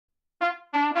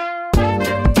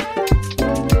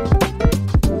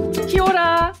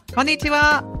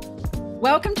Konnichiwa.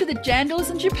 Welcome to the Jandals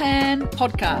in Japan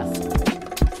podcast.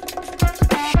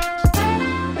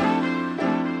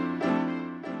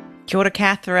 Kia ora,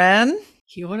 Catherine.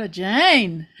 Kia ora,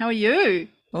 Jane. How are you?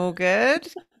 All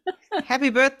good. Happy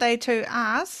birthday to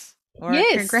us. Or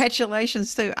Yes.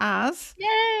 Congratulations to us.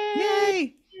 Yay!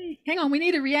 Yay. Hang on, we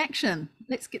need a reaction.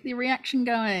 Let's get the reaction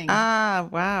going. Ah,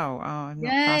 wow. Oh, I'm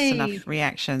not fast Yay. enough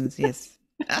reactions. Yes.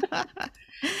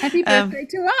 Happy birthday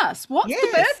to us. What's the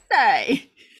yes. birthday?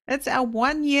 It's our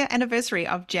 1-year anniversary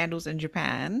of Jandals in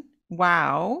Japan.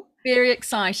 Wow. Very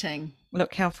exciting.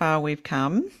 Look how far we've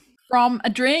come. From a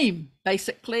dream,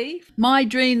 basically. My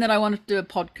dream that I wanted to do a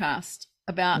podcast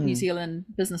about New Zealand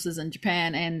businesses in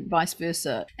Japan and vice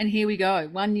versa. And here we go,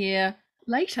 1 year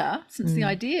later since the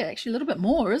idea, actually a little bit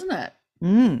more, isn't it?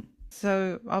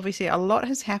 So obviously a lot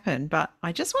has happened, but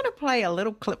I just want to play a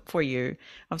little clip for you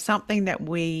of something that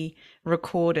we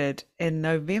recorded in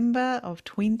November of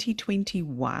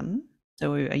 2021,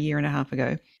 so a year and a half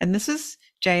ago. And this is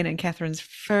Jane and Catherine's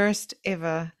first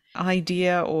ever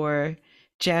idea or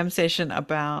jam session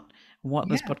about what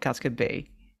this podcast could be.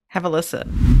 Have a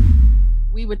listen.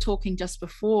 We were talking just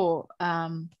before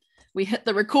we hit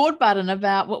the record button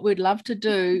about what we'd love to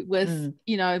do with,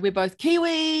 we're both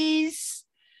Kiwis.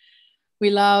 We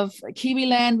love Kiwi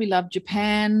land. We love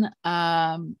Japan.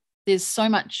 There's so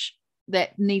much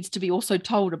that needs to be also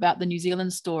told about the New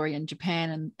Zealand story in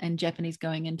Japan and Japanese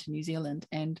going into New Zealand.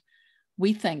 And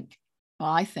I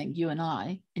think you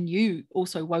and you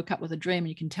also woke up with a dream, and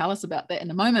you can tell us about that in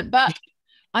a moment. But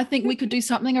I think we could do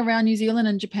something around New Zealand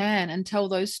and Japan and tell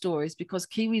those stories, because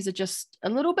Kiwis are just a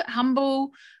little bit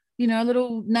humble, a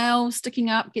little nail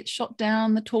sticking up, get shot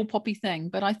down, the tall poppy thing.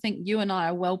 But I think you and I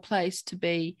are well placed to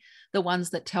be the ones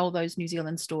that tell those New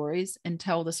Zealand stories and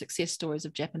tell the success stories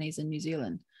of Japanese in New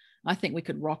Zealand. I think we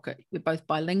could rock it. We're both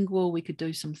bilingual. We could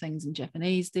do some things in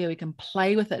Japanese there. We can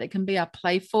play with it. It can be our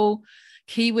playful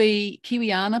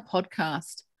Kiwiana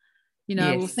podcast.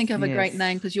 We'll think of a great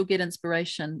name, because you'll get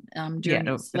inspiration during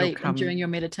your sleep and during your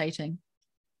meditating.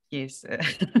 Yes.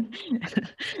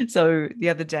 So the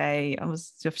other day,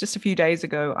 just a few days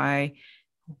ago,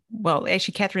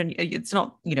 actually, Catherine, it's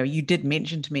not, you did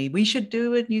mention to me, we should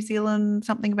do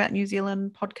something about New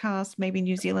Zealand podcast, maybe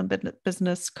New Zealand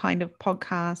business kind of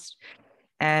podcast.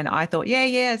 And I thought,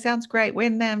 yeah, sounds great.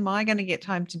 When am I going to get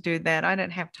time to do that? I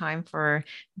don't have time for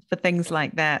things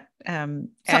like that.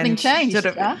 Something changed.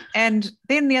 And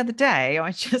then the other day,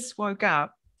 I just woke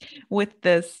up with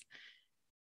this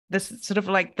sort of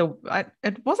like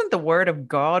it wasn't the word of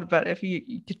God, but if you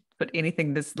could put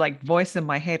anything, this like voice in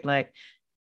my head, like,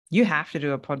 you have to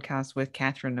do a podcast with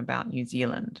Catherine about New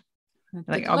Zealand.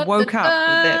 Like, I woke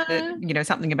up with that,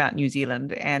 something about New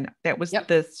Zealand, and that was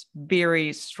this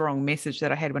very strong message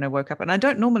that I had when I woke up. And I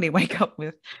don't normally wake up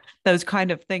with those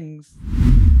kind of things.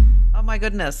 Oh my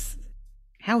goodness,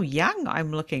 how young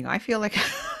I'm looking. I feel like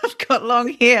I've got long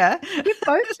hair. We've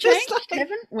both changed,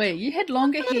 haven't we? You had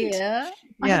longer hair.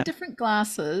 I had different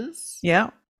glasses. Yeah,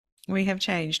 we have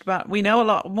changed, but we know a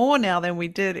lot more now than we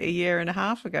did a year and a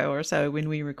half ago or so when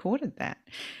we recorded that.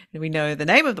 And we know the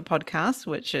name of the podcast,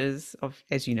 which is,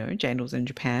 as you know, Jandals in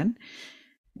Japan.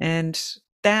 And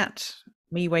that,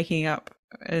 me waking up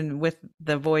and with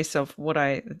the voice of what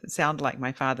I sound like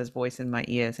my father's voice in my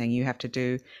ear saying, you have to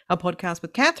do a podcast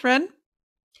with Catherine,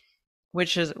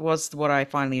 which was what I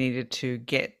finally needed to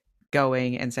get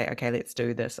going and say, okay, let's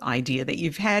do this idea that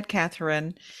you've had,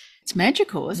 Catherine. It's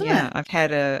magical, isn't it? Yeah, I've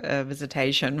had a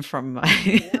visitation from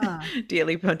my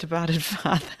dearly departed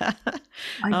father.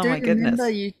 I do remember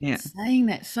you saying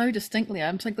that so distinctly.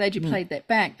 I'm so glad you played that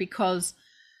back, because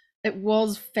it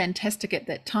was fantastic at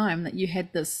that time that you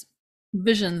had this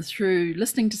vision through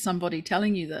listening to somebody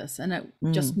telling you this, and it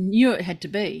just knew it had to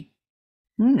be.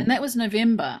 And that was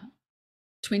November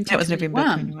 2021. That was November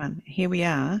 21. Here we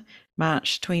are,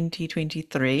 March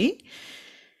 2023.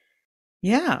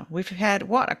 Yeah, we've had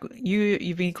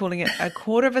you've been calling it a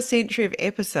quarter of a century of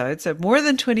episodes, so more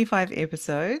than 25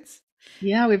 episodes.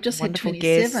 Yeah, we've just had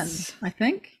 27, guests. I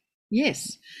think.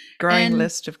 Yes. Growing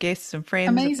list of guests and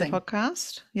friends of the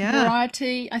podcast. Yeah.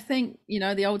 Variety. I think,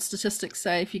 the old statistics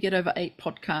say if you get over 8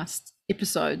 podcast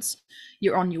episodes,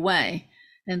 you're on your way.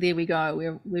 And there we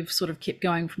go. We've sort of kept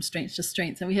going from strength to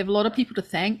strength. And we have a lot of people to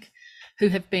thank who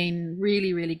have been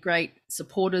really, really great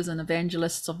supporters and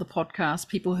evangelists of the podcast,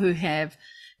 people who have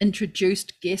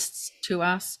introduced guests to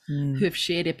us, who have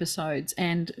shared episodes.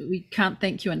 And we can't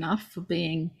thank you enough for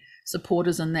being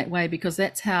supporters in that way, because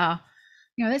that's how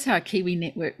a Kiwi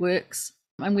network works.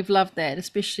 And we've loved that,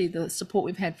 especially the support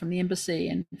we've had from the embassy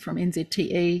and from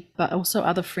NZTE, but also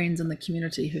other friends in the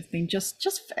community who've been just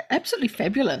absolutely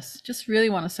fabulous. Just really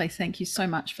want to say thank you so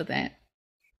much for that.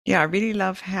 Yeah, I really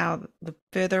love how the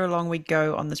further along we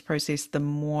go on this process, the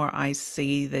more I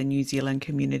see the New Zealand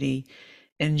community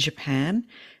in Japan.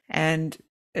 And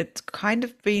it's kind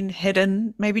of been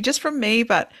hidden, maybe just from me,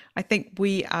 but I think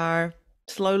we are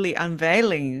slowly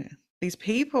unveiling these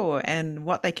people and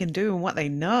what they can do and what they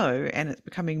know. And it's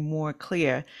becoming more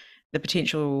clear the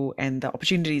potential and the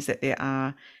opportunities that there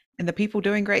are and the people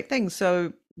doing great things.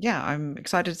 So yeah, I'm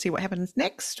excited to see what happens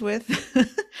next with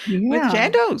with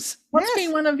Jandos. What's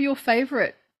been one of your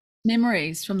favorite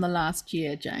memories from the last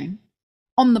year, Jane?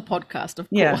 On the podcast, of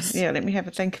course. Yeah, let me have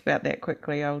a think about that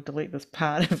quickly. I'll delete this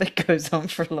part if it goes on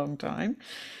for a long time.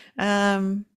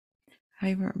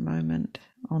 Favorite moment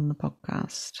on the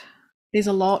podcast. There's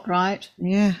a lot, right?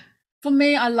 Yeah. For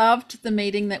me, I loved the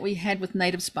meeting that we had with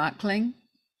Native Sparkling.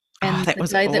 And that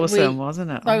was awesome,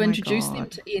 wasn't it? So introduced them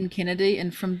to Ian Kennedy,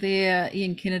 and from there,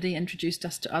 Ian Kennedy introduced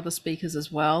us to other speakers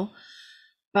as well.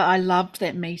 But I loved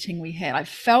that meeting we had. I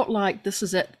felt like this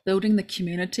is it, building the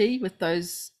community with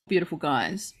those beautiful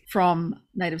guys from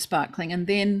Native Sparkling. And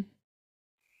then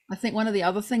I think one of the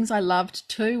other things I loved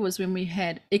too was when we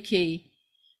had Iki,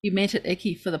 you met at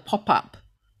Iki for the pop-up.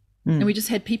 And we just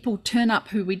had people turn up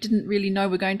who we didn't really know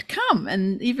were going to come.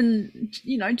 And even,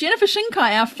 Jennifer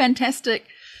Shinkai, our fantastic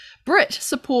Brit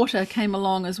supporter, came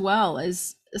along as well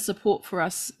as a support for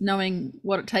us, knowing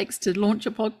what it takes to launch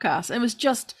a podcast. It was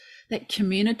just that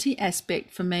community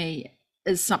aspect for me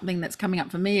is something that's coming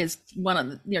up for me as one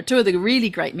of the, two of the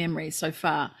really great memories so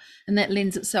far. And that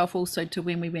lends itself also to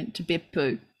when we went to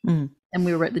Beppu and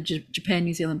we were at the Japan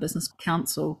New Zealand Business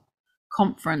Council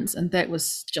conference, and that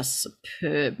was just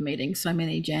superb meeting so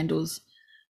many Jandals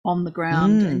on the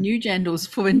ground and new Jandals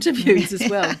for interviews as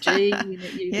well. G,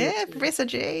 yeah, Professor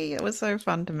G. It was so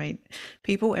fun to meet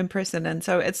people in person. And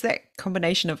so it's that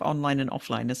combination of online and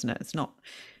offline, isn't it? It's not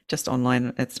just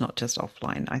online, it's not just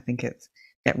offline. I think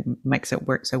that makes it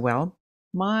work so well.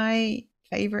 My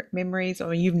favorite memories,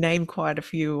 you've named quite a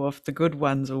few of the good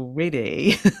ones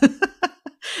already,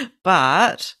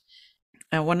 but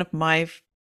one of my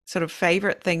sort of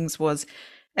favorite things was,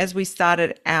 as we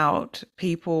started out,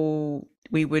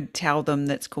 we would tell them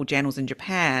that's called Jandals in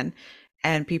Japan,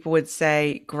 and people would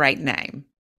say, great name.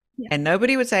 Yeah. And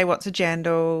nobody would say, what's a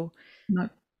Jandal? No.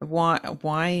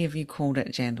 Why have you called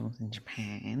it Jandals in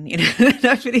Japan?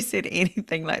 Nobody said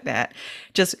anything like that.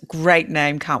 Just great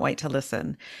name, can't wait to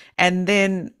listen. And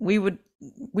then we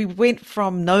went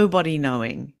from nobody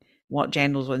knowing what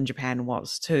Jandals in Japan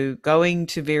was to going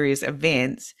to various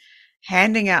events,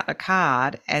 handing out a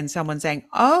card and someone saying,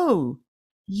 oh,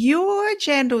 you're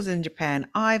Jandals in Japan.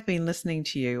 I've been listening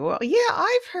to you. Well, yeah,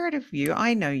 I've heard of you.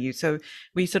 I know you. So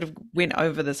we sort of went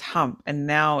over this hump, and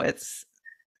now it's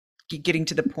getting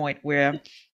to the point where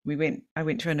I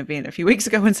went to an event a few weeks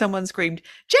ago and someone screamed,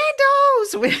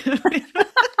 Jandals!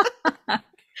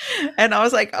 And I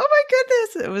was like, oh my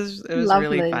goodness, it was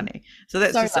really funny. So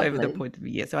that's so just lovely. Over the point of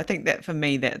the year. So I think that for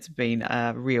me, that's been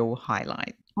a real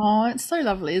highlight. Oh, it's so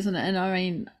lovely, isn't it? And I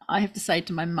mean, I have to say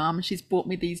to my mum, she's bought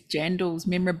me these Jandals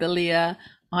memorabilia,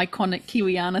 iconic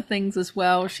Kiwiana things as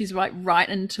well. She's right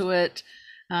into it.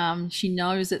 She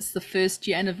knows it's the first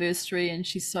year anniversary, and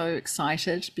she's so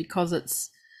excited because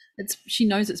she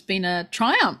knows it's been a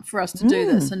triumph for us to do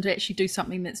this and to actually do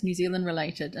something that's New Zealand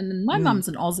related. And my mum's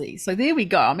an Aussie, so there we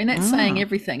go. I mean, that's saying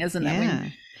everything, isn't it?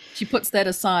 When she puts that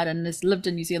aside and has lived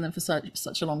in New Zealand for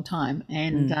such a long time,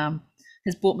 and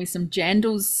has bought me some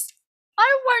Jandals.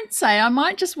 I won't say, I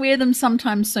might just wear them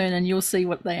sometime soon and you'll see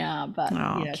what they are. But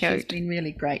she's been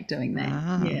really great doing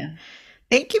that. Yeah.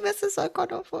 Thank you, Mrs.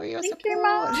 Okono, for your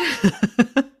support.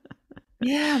 You,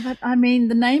 yeah, but I mean,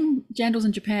 the name Jandals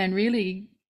in Japan really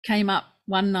came up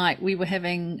one night. We were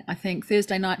having, I think,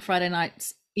 Thursday night, Friday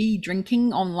nights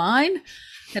drinking online,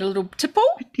 had a little tipple,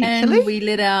 and we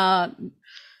let our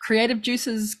creative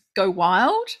juices go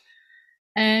wild.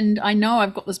 And I know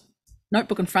I've got this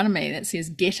notebook in front of me that says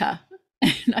Getter,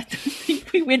 and I don't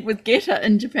think we went with Getter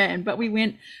in Japan, but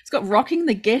it's got rocking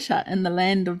the Getter in the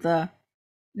land of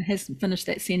it hasn't finished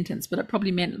that sentence, but it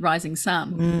probably meant rising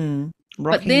sun.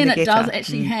 But then it does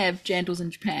actually have Jandals in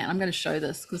Japan. I'm going to show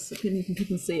this because people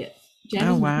can see it.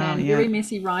 Jandals in Japan, very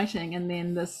messy writing, and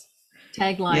then this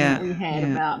tagline that we had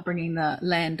about bringing the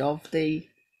land of the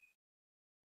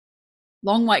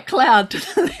long white cloud to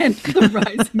the land of the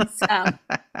rising sun.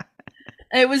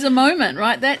 It was a moment,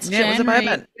 right? That's January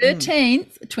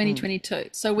 13th, 2022.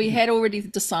 So we had already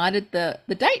decided the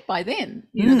date by then.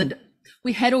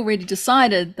 We had already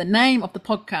decided the name of the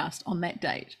podcast on that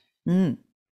date.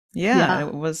 Yeah,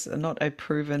 it was not a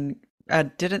proven,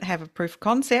 didn't have a proof of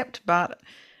concept, but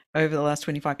over the last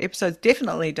 25 episodes,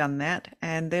 definitely done that.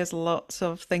 And there's lots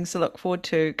of things to look forward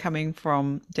to coming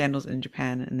from Jandals in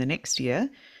Japan in the next year.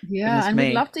 Yeah, Goodness and we'd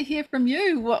me. love to hear from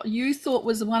you what you thought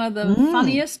was one of the Mm,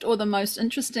 funniest or the most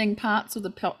interesting parts of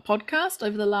the podcast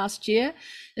over the last year.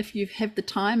 If you have the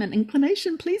time and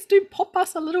inclination, please do pop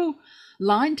us a little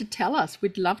line to tell us.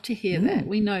 We'd love to hear that. mm.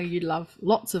 We know you love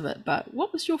lots of it, but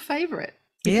what was your favorite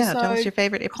Yeah, tell us episode, your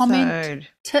favorite comment, episode.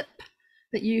 tip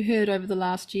that you heard over the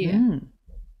last year? Mm.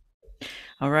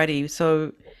 Alrighty,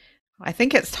 so I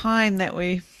think it's time that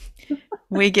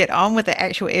we get on with the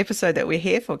actual episode that we're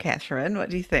here for, Catherine. What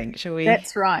do you think? Shall we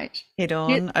That's right. head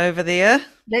on over there?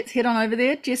 Let's head on over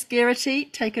there. Jess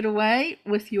Gerrity, take it away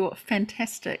with your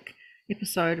fantastic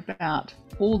episode about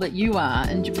all that you are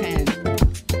in Japan.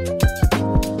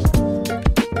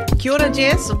 Kia ora,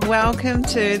 Jess. Welcome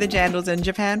to the Jandals in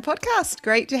Japan podcast.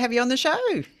 Great to have you on the show.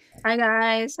 Hi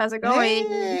guys, how's it going?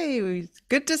 Hey,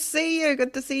 good to see you.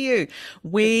 Good to see you.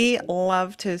 We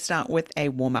love to start with a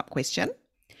warm-up question.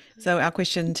 So our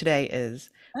question today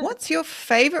is, what's your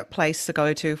favorite place to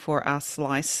go to for a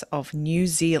slice of New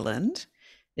Zealand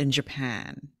in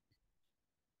Japan?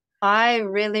 I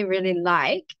really, really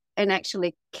like, and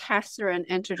actually Catherine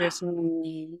introduced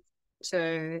me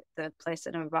to the place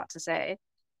that I'm about to say,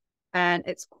 and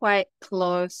it's quite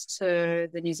close to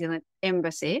the New Zealand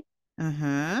Embassy.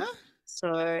 Uh-huh. So,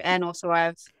 and also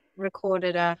I've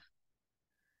recorded a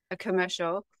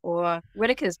commercial for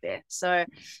Whitaker's there. So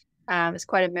it's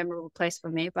quite a memorable place for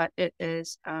me, but it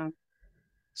is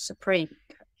Supreme,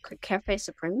 Cafe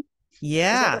Supreme.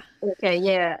 Yeah. Okay,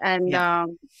 yeah. And Yeah.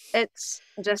 it's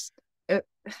just,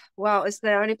 well, it's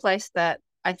the only place that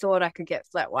I thought I could get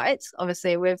flat whites.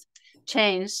 Obviously, we've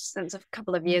changed since a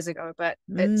couple of years ago, but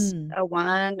it's a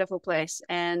wonderful place.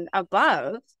 And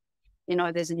above,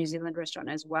 there's a New Zealand restaurant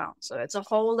as well. So it's a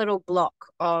whole little block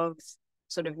of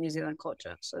sort of New Zealand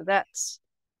culture. So that's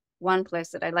one place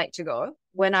that I like to go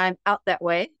when I'm out that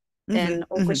way in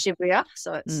Shibuya.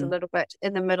 So it's a little bit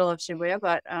in the middle of Shibuya,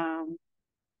 but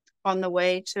on the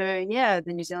way to,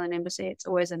 the New Zealand Embassy, it's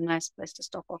always a nice place to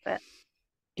stop off at.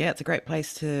 Yeah, it's a great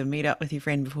place to meet up with your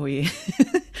friend before you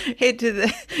head to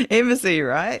the embassy,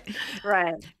 right?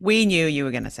 Right. We knew you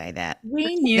were going to say that.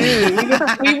 We knew.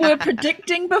 We were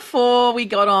predicting before we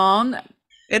got on.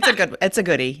 It's a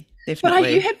goodie,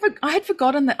 definitely. But I had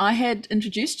forgotten that I had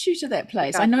introduced you to that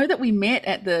place. Yeah. I know that we met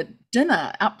at the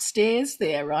dinner upstairs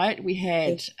there, right? We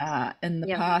had in the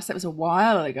past. That was a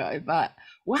while ago, but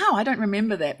wow, I don't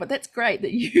remember that. But that's great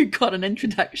that you got an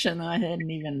introduction I hadn't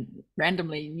even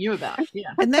randomly knew about.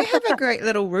 Yeah. And they have a great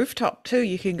little rooftop too.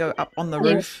 You can go up on the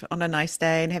roof on a nice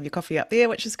day and have your coffee up there,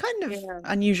 which is kind of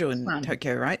unusual in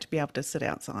Tokyo, right? To be able to sit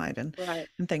outside and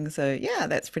things. So yeah,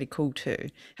 that's pretty cool too.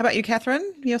 How about you,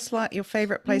 Catherine? Your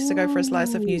favorite place to go for a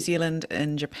slice of New Zealand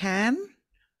in Japan?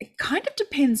 It kind of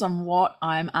depends on what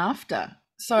I'm after.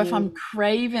 So if I'm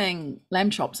craving lamb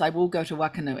chops, I will go to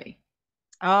Wakanui.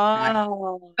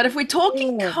 Oh, but if we're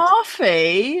talking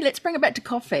coffee, let's bring it back to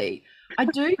coffee. I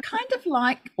do kind of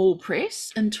like All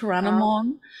Press in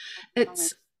Toranomon.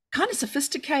 It's kind of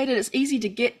sophisticated. It's easy to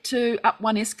get to up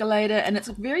one escalator, and it's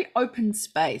very open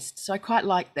spaced. So I quite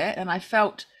like that. And I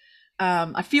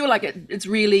feel like it's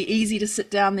really easy to sit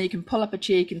down there. You can pull up a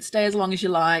chair, you can stay as long as you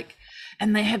like.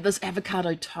 And they have this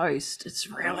avocado toast. It's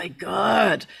really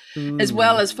good, as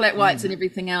well as flat whites and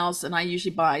everything else. And I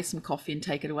usually buy some coffee and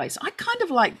take it away. So I kind of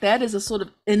like that as a sort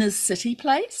of inner city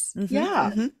place.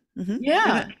 Yeah.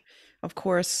 Of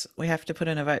course, we have to put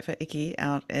in a vote for Iki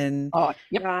out in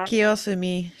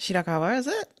Kiyosumi Shirakawa, is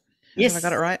it? Yes. Have I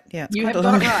got it right? Yeah, it's you quite have a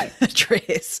long got it right.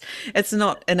 address. It's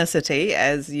not inner city,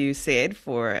 as you said,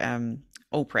 for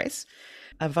All Press.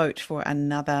 A vote for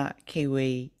another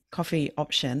Kiwi coffee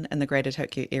option in the Greater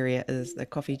Tokyo area is the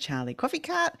Coffee Charlie Coffee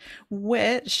Cart,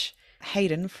 which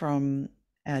Hayden from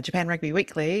Japan Rugby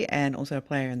Weekly and also a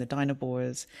player in the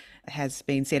Dynaboars has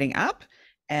been setting up.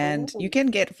 And you can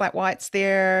get flat whites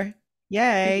there.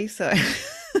 Yay. So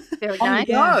on the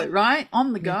go, right?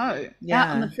 On the go. Yeah.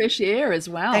 Out in the fresh air as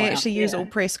well. They actually use All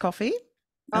Press coffee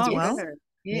as well.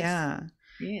 Yes.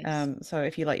 Yeah. Yes. So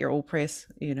if you like your All Press,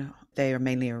 they are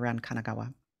mainly around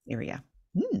Kanagawa area.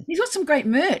 He's got some great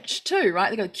merch too, right?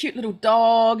 They've got a cute little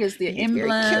dog as their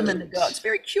emblem, and it's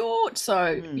very cute.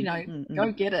 So,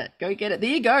 go get it. Go get it. There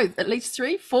you go. At least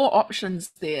 3-4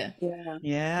 options there.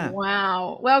 Yeah.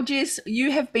 Wow. Well, Jess,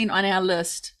 you have been on our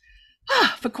list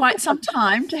for quite some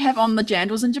time to have on the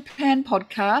Jandals in Japan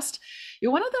podcast.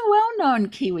 You're one of the well-known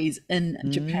Kiwis in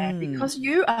Japan because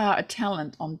you are a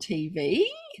talent on TV.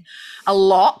 a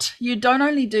lot. You don't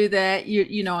only do that,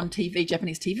 you know, on TV,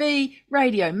 Japanese TV,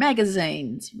 radio,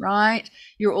 magazines, right?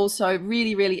 You're also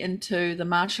really, really into the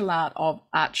martial art of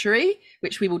archery,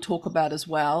 which we will talk about as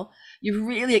well. You've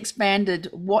really expanded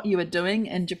what you are doing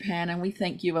in Japan, and we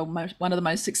think you are one of the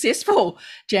most successful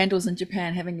jandals in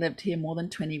Japan, having lived here more than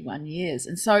 21 years.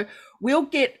 And so we'll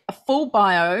get a full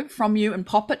bio from you and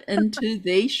pop it into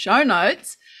the show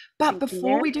notes. But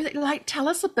before we do that, like, tell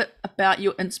us a bit about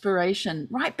your inspiration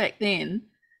right back then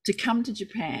to come to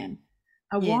Japan.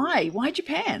 Why? Why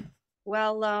Japan?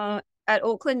 Well, at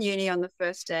Auckland Uni on the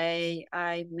first day,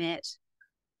 I met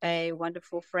a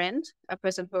wonderful friend, a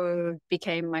person who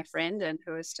became my friend and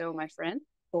who is still my friend,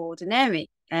 called Nami.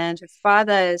 And her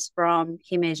father is from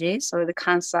Himeji, so the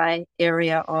Kansai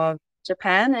area of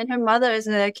Japan, and her mother is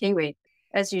a Kiwi.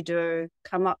 As you do,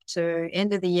 come up to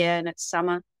end of the year and it's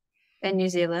summer in New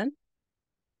Zealand.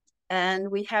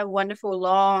 And we have wonderful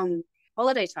long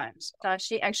holiday times.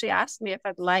 She actually asked me if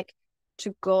I'd like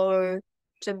to go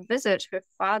to visit her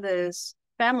father's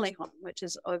family home, which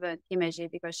is over in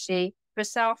Himeji, because she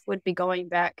herself would be going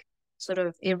back sort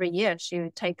of every year. She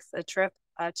would take the trip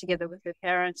together with her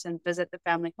parents and visit the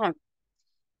family home.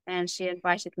 And she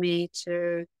invited me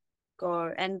to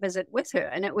go and visit with her.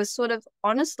 And it was sort of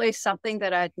honestly something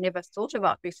that I'd never thought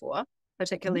about before,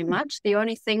 particularly much. The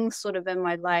only things sort of in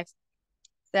my life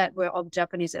that were of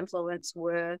Japanese influence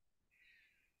were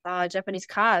Japanese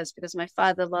cars, because my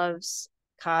father loves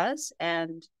cars.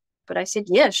 But I said,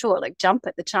 yeah, sure, like jump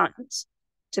at the chance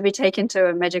to be taken to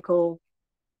a magical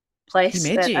place.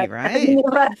 Himeji,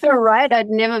 right? Right, I'd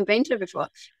never been to before.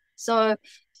 So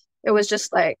it was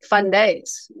just like fun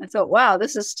days. I thought, wow,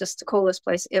 this is just the coolest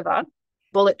place ever.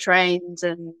 Bullet trains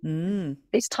and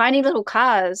these tiny little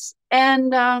cars.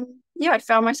 And I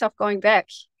found myself going back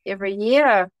every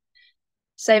year,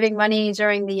 saving money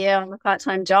during the year on a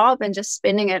part-time job and just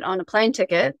spending it on a plane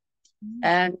ticket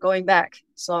and going back.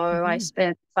 So I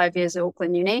spent 5 years at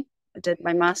Auckland Uni. I did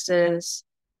my master's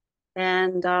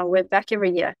and went back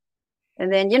every year.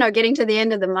 And then, getting to the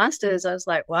end of the master's, I was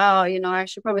like, wow, I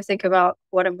should probably think about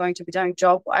what I'm going to be doing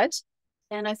job-wise.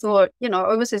 And I thought,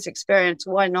 overseas experience,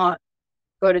 why not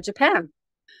go to Japan?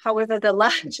 However, the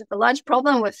large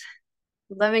problem with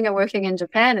living and working in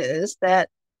Japan is that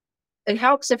it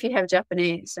helps if you have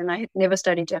Japanese, and I had never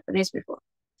studied Japanese before.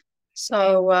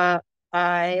 So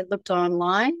I looked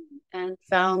online and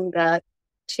found that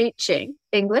teaching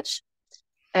English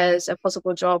as a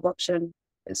possible job option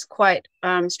is quite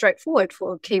straightforward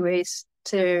for Kiwis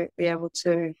to be able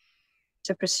to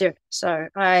pursue. So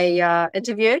I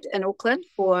interviewed in Auckland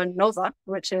for Nova,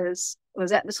 which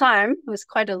was at the time, was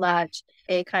quite a large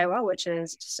eikaiwa, which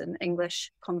is just an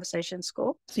English conversation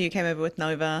school. So you came over with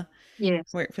Nova,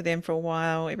 worked for them for a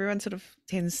while. Everyone sort of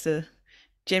tends to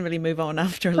generally move on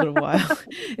after a little while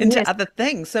into other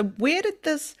things. So where did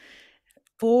this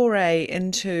foray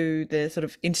into the sort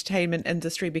of entertainment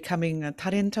industry, becoming a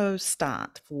talento,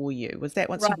 start for you? Was that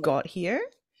once you got here?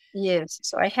 Yes.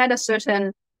 So I had a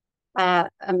certain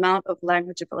amount of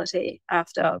language ability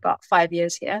after about 5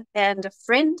 years here, and a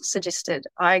friend suggested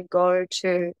I go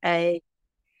to a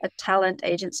talent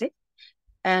agency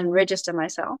and register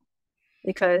myself,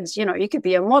 because you could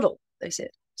be a model, they said.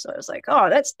 So I was like, oh,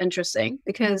 that's interesting,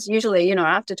 because usually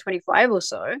after 25 or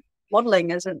so,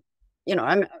 modeling isn't,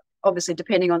 I'm obviously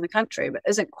depending on the country, but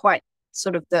isn't quite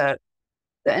sort of the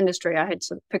industry I had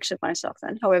sort of pictured myself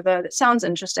in. However, it sounds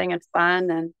interesting and fun,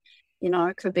 and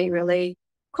it could be really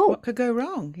cool. What could go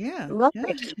wrong? Yeah.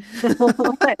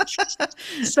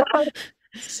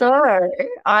 So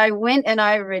I went and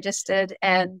I registered,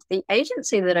 and the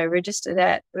agency that I registered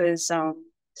at was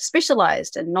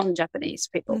specialized in non-Japanese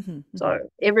people. So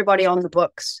everybody on the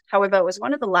books. However, it was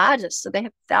one of the largest, so they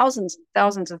have thousands and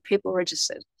thousands of people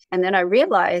registered. And then I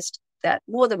realized that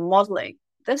more than modeling,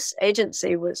 this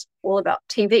agency was all about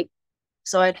TV.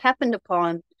 So I'd happened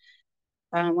upon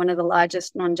one of the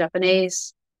largest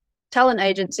non-Japanese talent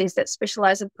agencies that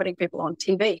specialize in putting people on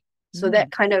TV. So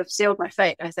that kind of sealed my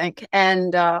fate, I think.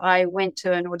 And I went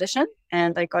to an audition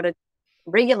and I got a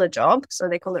regular job. So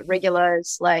they call it regular.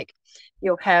 It's like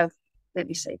you'll have, let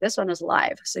me see, this one is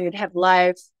live. So you'd have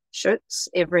live shoots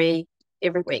every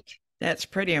week. That's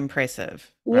pretty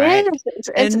impressive, right?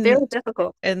 Yeah, it's very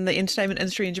difficult. In the entertainment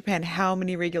industry in Japan, how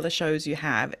many regular shows you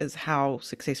have is how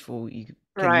successful you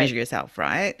can measure yourself,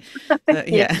 right?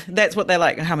 That's what they're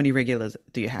like. How many regulars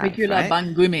do you have? Regular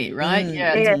bangumi, right?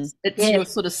 It's your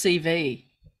sort of CV.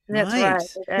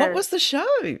 That's right. What was the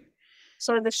show?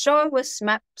 So the show was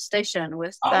SMAP Station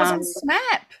with it was on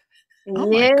SMAP. Oh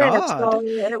my God.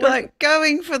 Like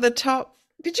going for the top.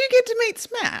 Did you get to meet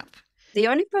SMAP? the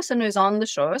only person who's on the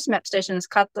show, Map Station, is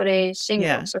Katori Shingo.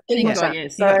 Yeah. So Shingo, You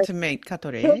yes. got to meet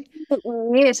Katori.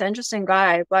 Yes, interesting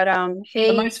guy. But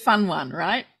The most fun one,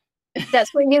 right?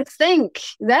 that's what you think.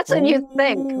 That's what you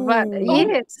think. But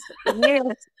yes.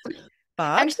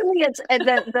 But actually, it's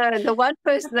the one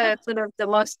person that sort of the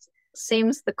most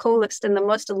seems the coolest and the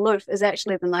most aloof is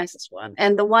actually the nicest one,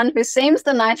 and the one who seems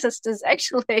the nicest is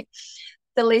actually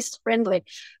the least friendly.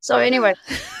 So anyway,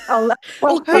 who's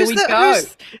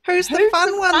the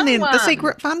fun one then? The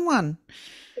secret fun one.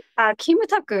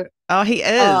 Kimutaku. Oh, he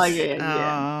is. Oh,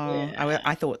 yeah.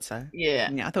 I thought so. Yeah.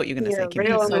 I thought you were going to say Kim.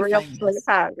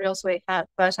 Real sweetheart.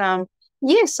 But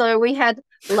yeah, so we had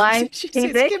live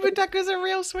TV. Kimutaku's a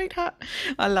real sweetheart.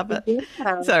 I love it.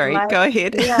 Yeah, sorry, go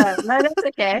ahead. Yeah, no, that's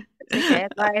okay.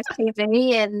 Live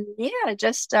TV, and yeah,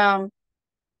 just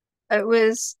it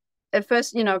was at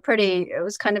first, it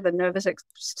was kind of a nervous,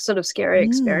 sort of scary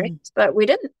experience, but we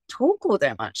didn't talk all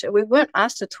that much. We weren't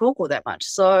asked to talk all that much.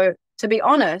 So to be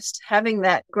honest, having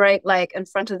that great, like in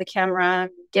front of the camera,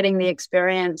 getting the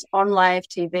experience on live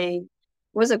TV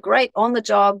was a great on the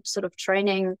job sort of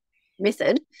training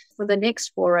method for the next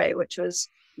foray, which was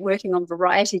working on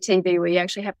variety TV, where you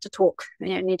actually have to talk and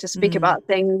you need to speak about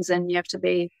things, and you have to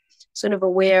be sort of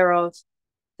aware of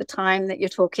the time that you're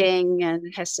talking, and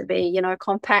it has to be,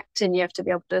 compact, and you have to be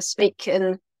able to speak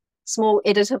in small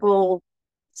editable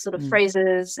sort of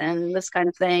phrases and this kind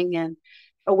of thing, and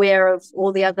aware of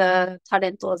all the other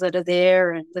talentos that are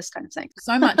there and this kind of thing.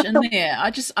 So much in there.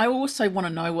 I also want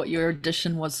to know what your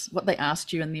audition was, what they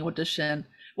asked you in the audition,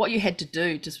 what you had to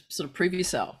do to sort of prove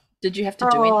yourself. Did you have to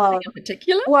do anything in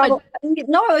particular? Well,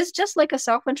 no, it was just like a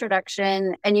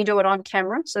self-introduction, and you do it on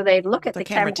camera. So they look at the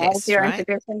camera as you're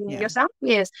introducing yourself.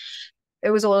 Yes.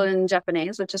 It was all in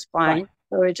Japanese, which is fine. Right.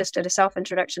 So we just did a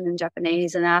self-introduction in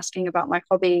Japanese and asking about my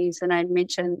hobbies. And I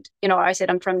mentioned, I said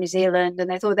I'm from New Zealand,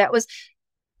 and they thought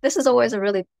this is always a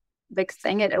really big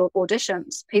thing at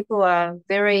auditions. People are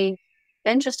very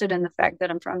interested in the fact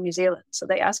that I'm from New Zealand. So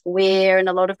they ask where, and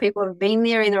a lot of people have been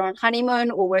there either on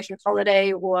honeymoon or working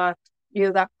holiday or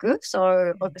yugaku,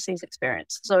 so overseas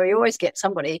experience. So you always get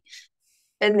somebody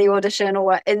in the audition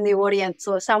or in the audience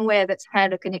or somewhere that's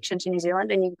had a connection to New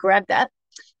Zealand, and you grab that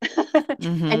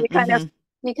and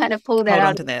you kind of pull that out.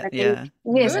 Onto that, yeah.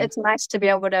 Yes, it's nice to be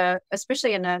able to,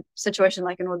 especially in a situation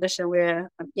like an audition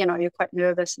where, you're quite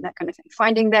nervous and that kind of thing.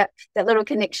 Finding that little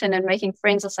connection and making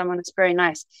friends with someone is very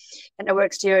nice, and it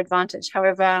works to your advantage.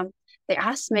 However, they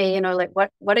asked me,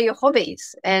 what are your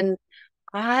hobbies? And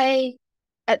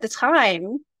at the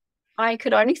time, I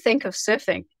could only think of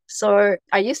surfing. So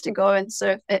I used to go and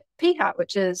surf at Piha,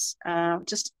 which is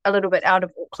just a little bit out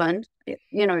of Auckland,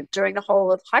 during the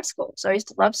whole of high school. So I used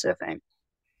to love surfing.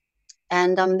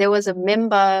 And there was a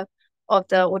member of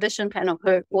the audition panel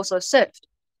who also surfed.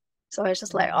 So I was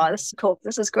just like, oh, this is cool.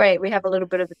 This is great. We have a little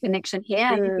bit of a connection here.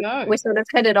 And we sort of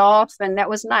hit it off, and that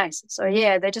was nice. So,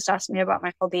 yeah, they just asked me about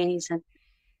my hobbies. And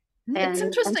it's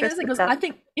interesting, isn't it? Because I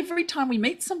think every time we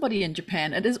meet somebody in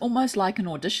Japan, it is almost like an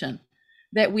audition,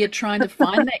 that we're trying to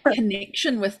find that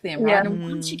connection with them, right? And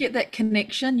once you get that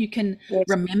connection, you can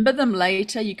remember them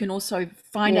later. You can also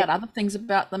find out other things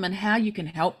about them and how you can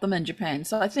help them in Japan.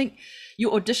 So I think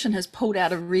your audition has pulled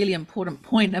out a really important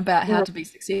point about how to be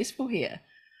successful here,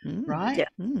 right? Yeah.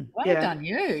 Well done,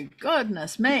 you.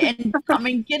 Goodness me. And I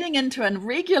mean, getting into a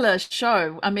regular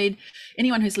show, I mean,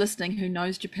 anyone who's listening who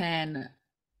knows Japan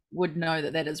would know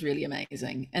that is really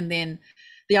amazing. And then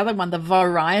the other one, the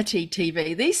variety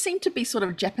TV, these seem to be sort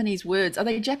of Japanese words. Are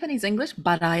they Japanese English?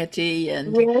 Variety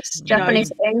and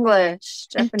Japanese English.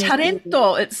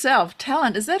 Talento itself,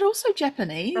 talent, is that also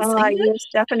Japanese? Yes,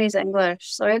 Japanese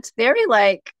English. So it's very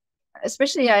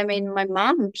especially, I mean, my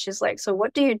mom, she's like, so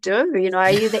what do you do? Are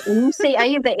you the MC? Are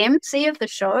you the MC of the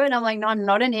show? And I'm like, no, I'm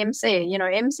not an MC.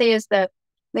 MC is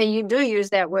you do use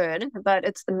that word, but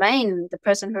it's the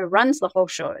person who runs the whole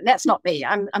show. And that's not me.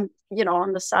 I'm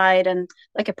on the side and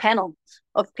like a panel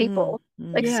of people.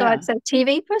 So I'd say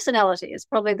TV personality is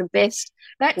probably the best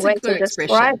way to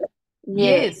describe it.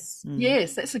 Yes,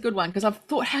 that's a good one, because I've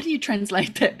thought, how do you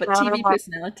translate that? But TV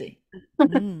personality.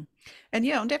 And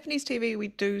on Japanese TV, we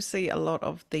do see a lot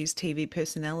of these TV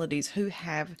personalities who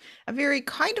have a very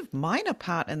kind of minor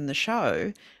part in the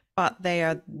show, but they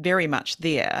are very much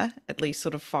there, at least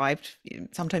sort of 5,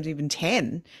 sometimes even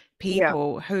 10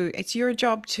 people who it's your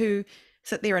job to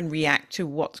sit there and react to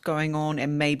what's going on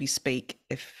and maybe speak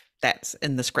if that's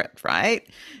in the script, right?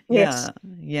 Yes.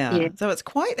 Yeah. So it's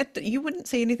quite you wouldn't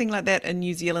see anything like that in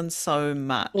New Zealand so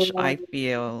much, I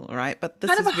feel, right? But this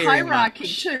kind of is a very hierarchy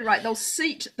much too, right? They'll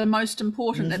seat the most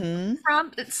important at the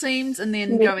front, it seems, and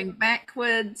then Yeah. going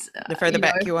backwards. The further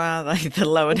back you are, like the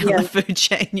lower down the food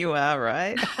chain you are,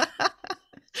 right?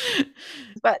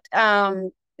 But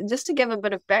just to give a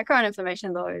bit of background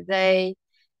information, though, they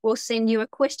will send you a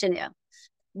questionnaire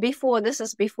before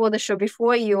the show,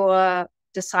 before you're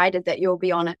decided that you'll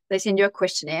be on it. They send you a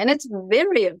questionnaire, and it's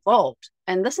very involved.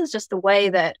 And this is just the way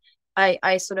that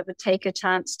I sort of take a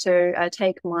chance to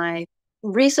take my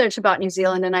research about New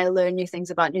Zealand, and I learn new things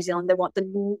about New Zealand. They want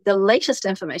the latest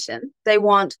information. They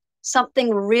want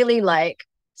something really like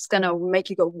it's going to make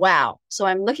you go, wow. So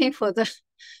I'm looking for the,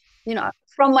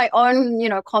 from my own,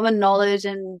 common knowledge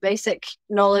and basic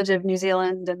knowledge of New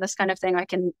Zealand and this kind of thing, I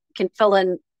can fill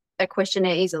in a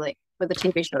questionnaire easily for the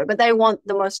TV show. But they want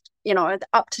the most, the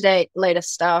up-to-date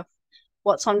latest stuff.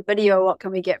 What's on video? What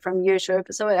can we get from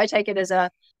YouTube? So I take it as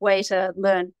a way to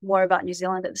learn more about New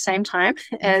Zealand at the same time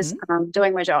as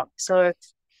doing my job. So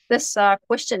this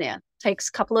questionnaire takes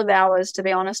a couple of hours, to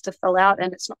be honest, to fill out,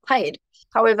 and it's not paid.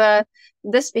 However,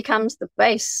 this becomes the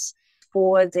base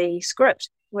for the script,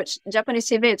 which Japanese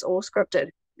TV, it's all scripted.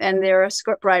 And there are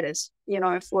script writers,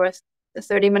 for a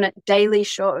 30-minute daily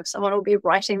show. Someone will be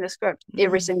writing the script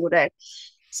every single day.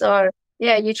 So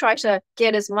yeah, you try to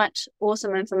get as much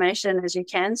awesome information as you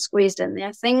can squeezed in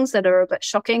there. Things that are a bit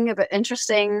shocking, a bit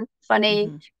interesting,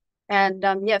 funny. And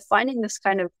finding this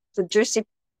kind of the juicy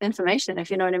information,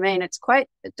 if you know what I mean. It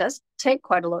does take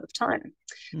quite a lot of time.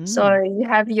 So you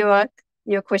have your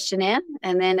questionnaire,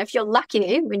 and then if you're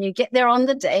lucky, when you get there on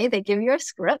the day, they give you a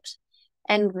script,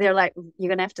 and they're like, you're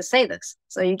going to have to say this.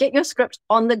 So you get your script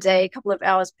on the day, a couple of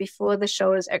hours before the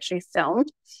show is actually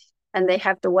filmed, and they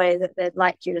have the way that they'd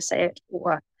like you to say it,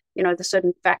 or, the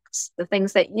certain facts, the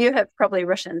things that you have probably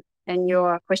written, and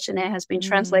your questionnaire has been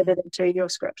translated into your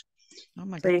script. Oh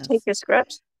my goodness. So you take your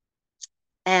script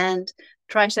and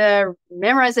try to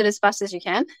memorize it as fast as you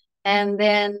can. And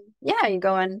then, you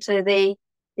go into the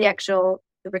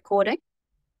recording.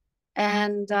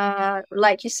 And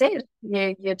like you said,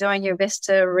 you're doing your best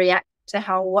to react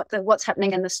to what's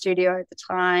happening in the studio at the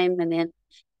time, and then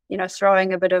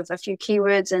throwing a few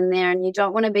keywords in there. And you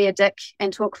don't want to be a dick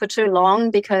and talk for too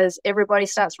long, because everybody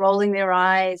starts rolling their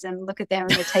eyes and look at them,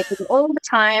 and they're taking all the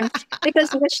time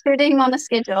because you're shooting on a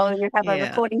schedule. You have a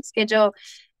recording schedule,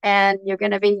 and you're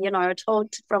going to be,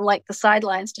 told from like the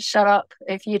sidelines to shut up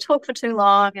if you talk for too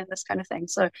long and this kind of thing.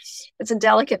 So it's a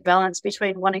delicate balance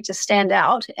between wanting to stand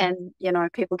out and,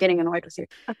 people getting annoyed with you.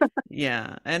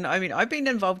 Yeah. And I mean, I've been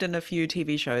involved in a few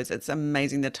TV shows. It's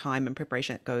amazing the time and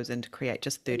preparation it goes in to create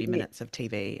just 30 minutes of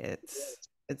TV.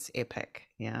 It's epic.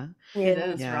 Yeah. It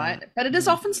is, right? But it is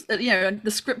often, the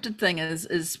scripted thing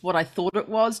is what I thought it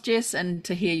was, Jess. And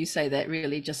to hear you say that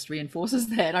really just reinforces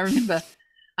that. I remember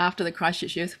after the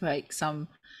Christchurch earthquake, some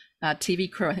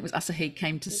TV crew, I think it was Asahi,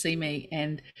 came to see me,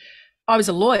 and I was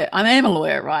a lawyer. I am a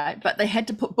lawyer, right? But they had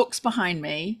to put books behind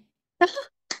me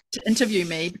to interview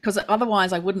me, because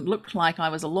otherwise I wouldn't look like I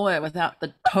was a lawyer without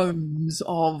the tomes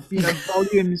of,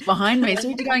 volumes behind me. So you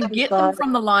had to go and get them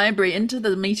from the library into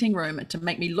the meeting room to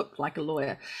make me look like a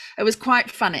lawyer. It was quite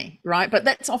funny, right? But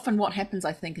that's often what happens,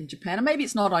 I think, in Japan. And maybe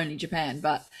it's not only Japan,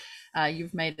 but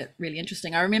you've made it really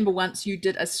interesting. I remember once you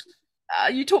did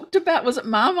you talked about, was it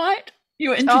Marmite?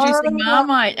 You were introducing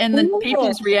Marmite, and then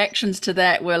people's reactions to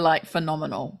that were like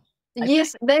phenomenal.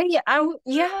 Yes, So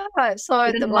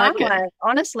the Marmite,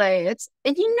 honestly, it's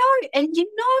you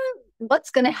know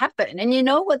what's going to happen, and you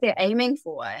know what they're aiming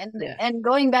for, and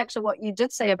going back to what you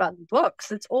did say about the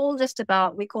books, it's all just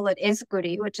about, we call it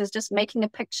ezguri, which is just making a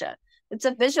picture. It's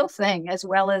a visual thing as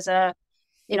well as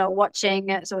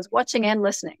watching. So it's watching and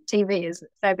listening. TV is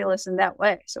fabulous in that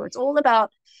way. So it's all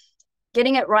about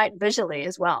getting it right visually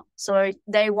as well. So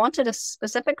they wanted a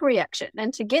specific reaction,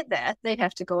 and to get that, they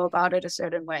have to go about it a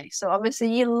certain way. So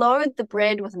obviously you load the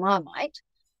bread with Marmite,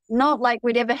 not like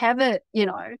we'd ever have it,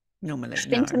 normally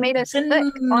centimeters thick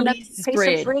on a piece of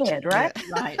bread, right? Yeah,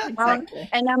 right, exactly.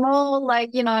 And I'm all like,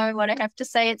 what I have to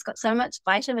say, it's got so much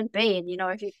vitamin B, and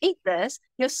if you eat this,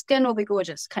 your skin will be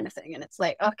gorgeous, kind of thing. And it's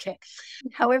like, okay.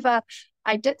 However,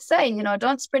 I did say,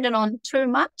 don't spread it on too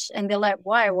much. And they're like,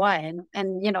 why? And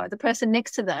the person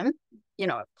next to them,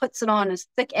 puts it on as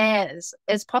thick as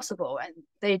possible. And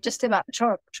they just about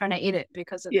choke trying to eat it,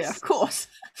 because it's... Yeah, of course.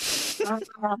 But,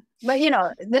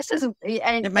 this is...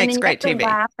 And it makes great TV.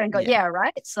 Laugh and go, yeah,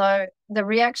 right? So the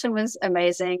reaction was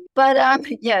amazing. But,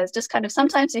 it's just kind of...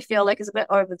 Sometimes you feel like it's a bit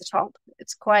over the top.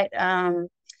 It's quite...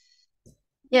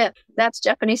 Yeah, that's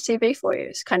Japanese TV for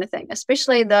you, kind of thing.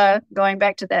 Especially the going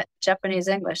back to that Japanese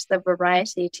English, the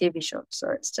variety TV shows. So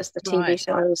it's just the TV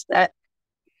shows that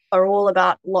are all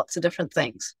about lots of different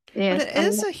things. But Yes, it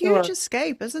is a huge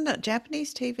escape, isn't it?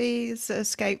 Japanese TV is an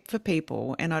escape for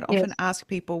people. And I'd often ask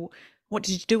people, what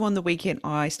did you do on the weekend? Oh,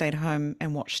 I stayed home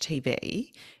and watched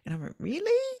TV. And I went,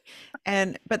 really?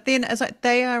 But then as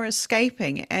they are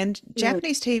escaping, and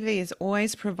Japanese TV has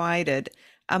always provided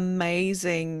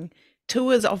amazing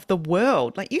tours of the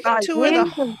world. Like you can tour the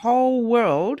whole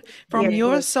world from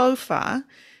your sofa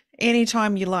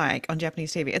anytime you like on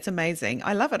Japanese TV. It's amazing.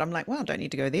 I love it. I'm like, well, I don't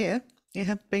need to go there. You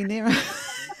have been there.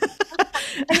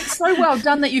 And it's so well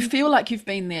done that you feel like you've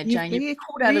been there, Jane. You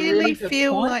really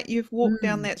feel like you've walked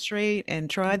down that street and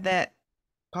tried that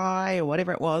pie or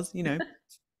whatever it was,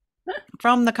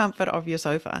 from the comfort of your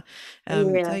sofa.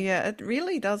 So yeah, it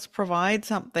really does provide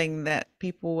something that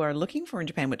people are looking for in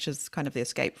Japan, which is kind of the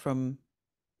escape from,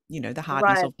 the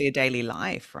hardness of their daily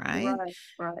life, right?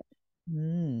 Right.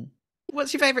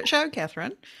 What's your favorite show,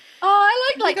 Catherine? Oh,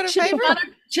 I like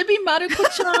Chibi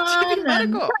Maruko-chan.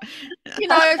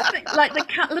 Like the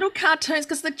little cartoons,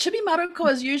 because the Chibi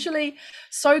Maruko is usually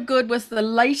so good with the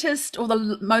latest or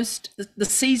the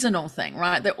seasonal thing,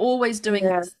 right? They're always doing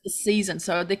the season.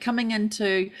 So they're coming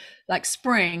into like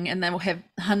spring, and they will have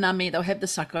hanami, they'll have the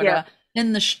sakura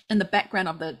in the background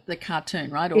of the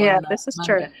cartoon, right? Or this is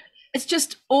true. It's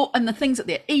just all, and the things that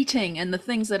they're eating and the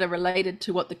things that are related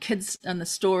to what the kids and the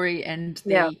story and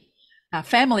the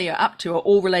family are up to are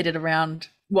all related around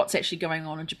what's actually going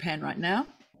on in Japan right now.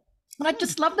 And I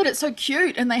just love that it's so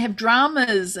cute, and they have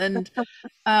dramas and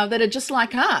that are just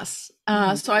like us.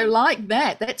 So I like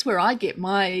that. That's where I get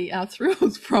my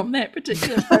thrills from, that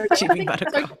particular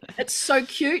program. It's so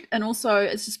cute, and also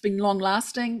it's just been long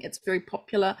lasting. It's very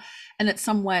popular, and it's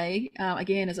some way,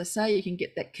 again, as I say, you can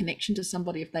get that connection to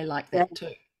somebody if they like that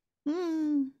too.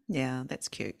 Yeah, that's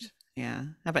cute. Yeah.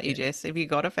 How about you, Jess? Have you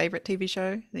got a favorite TV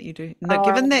show that you do? No,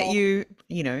 given that you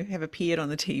have appeared on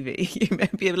the TV, you may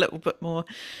be a little bit more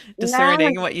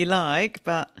discerning what you like,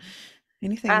 but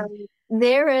anything?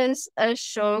 There is a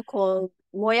show called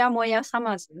Moya Moya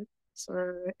Samazu.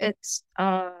 So it's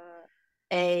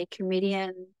a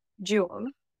comedian duo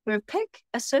who pick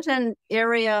a certain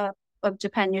area of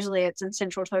Japan. Usually it's in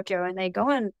central Tokyo, and they go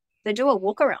and they do a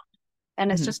walk around.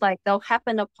 And it's just like they'll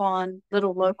happen upon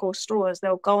little local stores.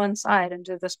 They'll go inside and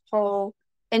do this whole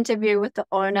interview with the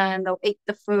owner, and they'll eat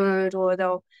the food, or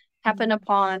they'll happen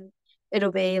upon,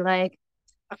 it'll be like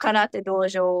a karate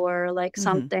dojo or like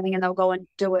something, and they'll go and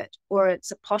do it. Or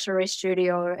it's a pottery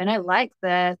studio. And I like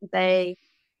that they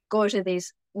go to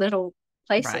these little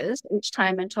places each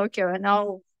time in Tokyo, and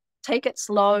they'll take it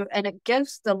slow, and it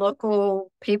gives the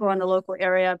local people in the local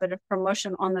area a bit of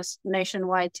promotion on this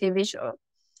nationwide TV show.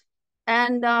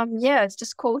 And it's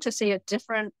just cool to see a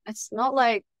different, it's not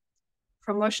like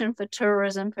promotion for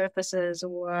tourism purposes,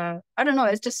 or I don't know,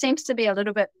 it just seems to be a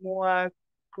little bit more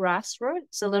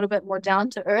grassroots, a little bit more down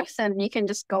to earth, and you can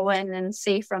just go in and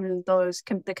see from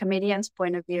the comedian's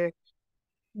point of view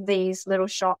these little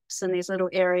shops and these little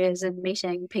areas, and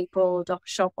meeting people, the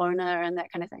shop owner, and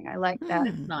that kind of thing. I like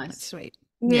that. Nice. That's sweet.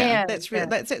 That's really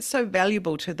that's so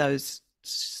valuable to those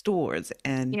stores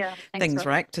and things,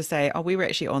 right? To say, oh, we were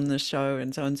actually on the show,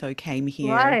 and so came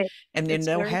here, and then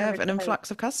they'll have an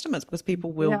influx of customers because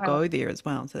people will go there as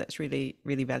well. So that's really,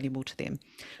 really valuable to them.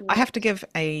 I have to give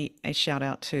a shout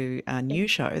out to a new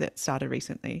show that started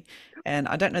recently, and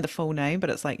I don't know the full name,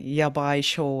 but it's like Yabai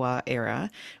Showa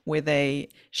Era, where they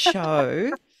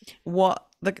show what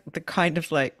the kind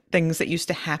of like things that used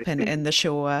to happen in the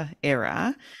Showa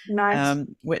era,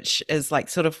 which is like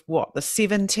sort of what, the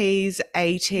 70s,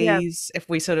 80s, if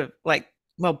we sort of like,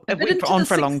 well, it went on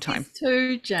for a long time.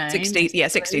 Too, Jane. 60s,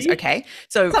 60s. Okay,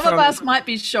 so some of us might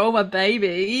be Showa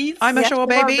babies. I'm a Showa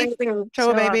baby.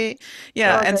 Showa baby.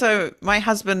 Yeah, and so my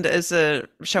husband is a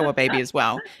Showa baby as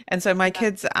well, and so my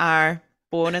kids are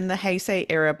born in the Heisei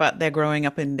era, but they're growing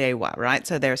up in Reiwa, right?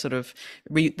 So they're sort of,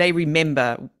 they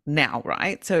remember now,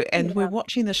 right? So, and we're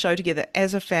watching the show together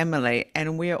as a family,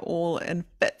 and we're all in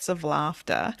fits of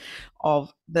laughter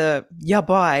of the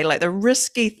yabai, like the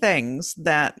risky things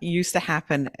that used to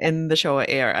happen in the Showa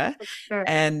era.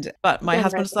 But my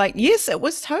husband's like, yes, it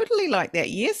was totally like that.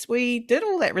 Yes, we did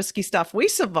all that risky stuff. We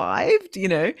survived,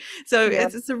 So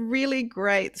it's a really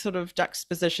great sort of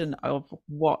juxtaposition of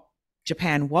what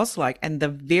Japan was like, and the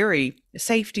very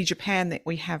safety Japan that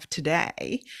we have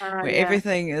today, where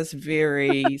everything is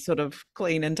very sort of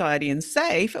clean and tidy and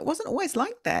safe. It wasn't always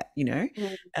like that,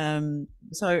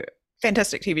 So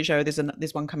fantastic TV show.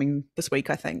 There's one coming this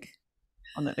week, I think,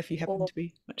 on it, if you happen to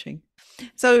be watching.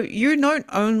 So you don't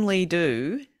only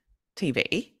do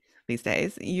TV these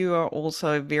days, you are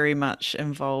also very much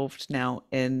involved now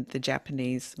in the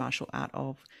Japanese martial art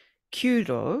of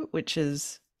Kyudo, which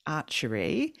is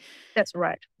archery. That's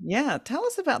right. Yeah, tell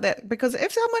us about that, because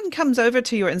if someone comes over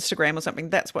to your Instagram or something,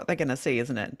 that's what they're going to see,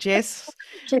 isn't it? Jess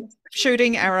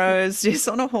shooting arrows, Jess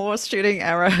on a horse shooting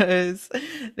arrows,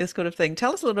 this kind of thing.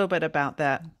 Tell us a little bit about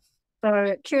that.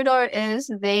 So Kyudo is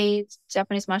the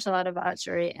Japanese martial art of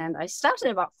archery, and I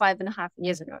started about 5.5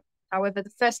 years ago. However,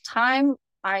 the first time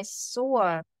I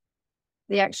saw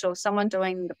the actual someone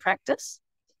doing the practice,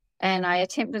 and I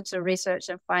attempted to research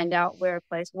and find out where a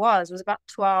place was about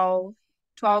 12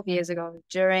 years ago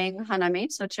during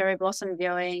Hanami, so cherry blossom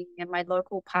viewing in my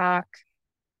local park.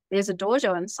 There's a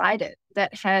dojo inside it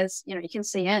that has, you can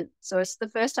see in. So it's the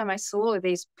first time I saw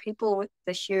these people with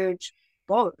the huge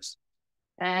bows.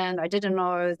 And I didn't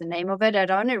know the name of it.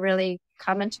 I'd only really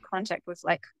come into contact with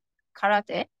like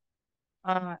karate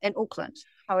in Auckland.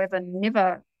 However,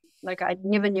 I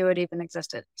never knew it even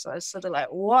existed. So I was sort of like,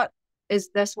 what is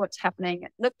this? What's happening?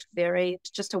 It looked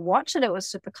just to watch it, it was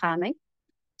super calming.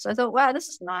 So I thought, wow, this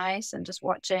is nice. And just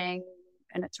watching,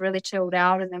 and it's really chilled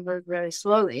out and then moved really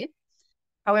slowly.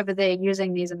 However, they're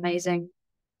using these amazing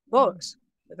bows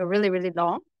that are really, really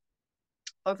long,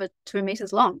 over 2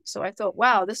 meters long. So I thought,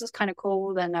 wow, this is kind of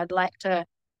cool. And I'd like to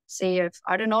see if,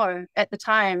 I don't know, at the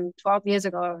time, 12 years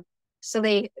ago,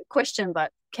 silly question,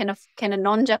 but can a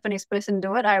non-Japanese person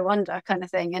do it? I wonder, kind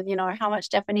of thing. And, how much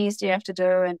Japanese do you have to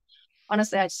do? And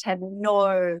honestly, I just had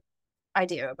no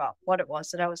idea about what it was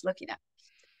that I was looking at.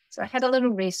 So I had a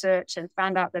little research and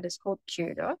found out that it's called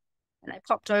Kyudo. And I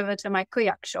popped over to my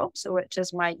kuyakusho, so which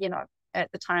is my,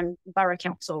 at the time, borough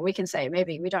council. We can say,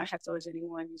 maybe we don't have those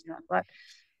anymore in New Zealand, but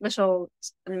little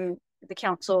the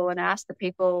council, and I asked the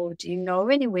people, do you know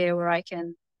anywhere where I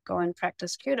can go and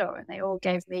practice Kyudo? And they all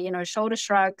gave me, shoulder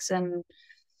shrugs and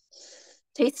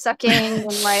teeth sucking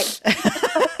and like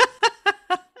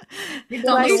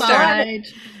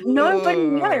nobody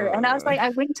knew. And I was like, I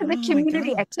went to the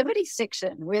community activity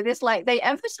section where there's like, they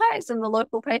advertise in the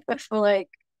local paper for like,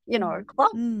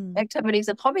 club activities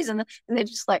and hobbies, and they're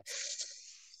just like,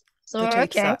 so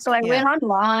okay. So I went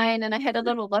online and I had a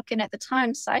little look, and at the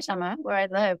time Saitama, where I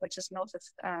live, which is north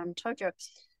of Tokyo,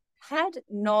 had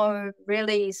no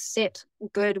really set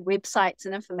good websites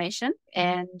and information.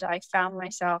 And I found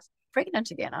myself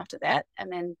pregnant again after that, and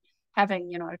then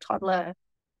having a toddler,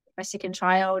 my second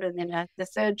child, and then the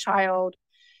third child.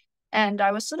 And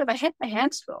I had my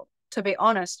hands full, to be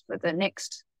honest, for the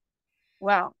next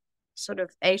sort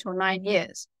of 8 or 9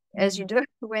 years, as you do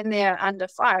when they're under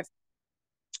 5.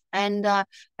 And I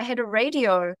had a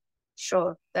radio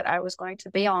show that I was going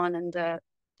to be on, and the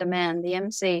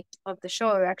MC of the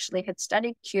show actually had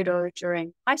studied Kyudo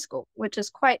during high school, which is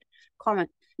quite common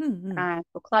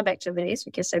for club activities.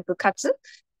 We can say bukatsu.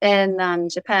 In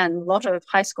Japan, a lot of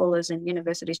high schoolers and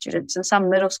university students and some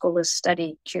middle schoolers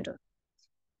study Kyudo.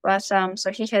 But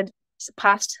so he had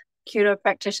passed Kyudo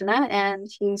practitioner, and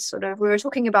we were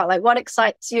talking about like, what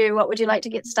excites you, what would you like to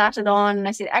get started on? And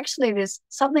I said, actually, there's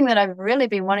something that I've really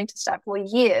been wanting to start for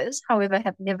years, however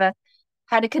have never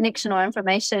had a connection or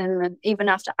information, and even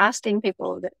after asking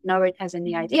people that no one has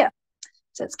any idea.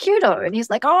 So it's Kyudo. And he's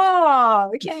like,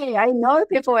 oh, okay, I know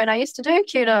people and I used to do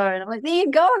Kyudo. And I'm like, there you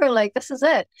go, like this is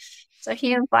it. So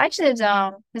he invited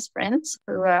his friends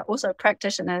who are also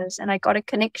practitioners, and I got a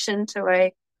connection to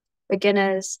a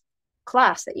beginner's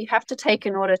class that you have to take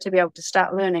in order to be able to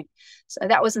start learning. So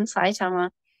that was in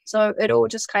Saitama. So it all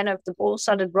just kind of, the ball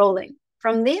started rolling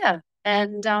from there.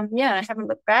 And I haven't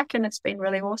looked back, and it's been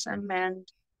really awesome. And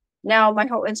now my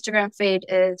whole Instagram feed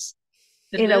is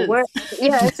work.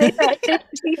 Yeah, it's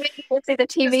either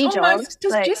TV jobs.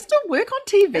 Does Jess still work on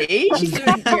TV? She's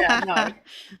doing,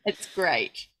 it's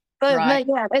great. But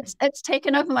yeah, it's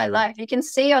taken over my life. You can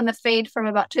see on the feed from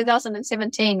about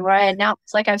 2017 where I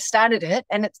announced like I've started it,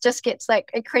 and it just gets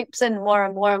like, it creeps in more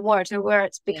and more and more to where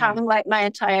it's become like my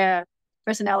entire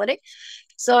personality.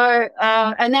 So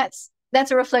and that's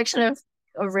a reflection of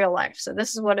real life. So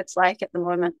this is what it's like at the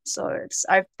moment. So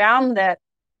I've found that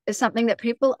it's something that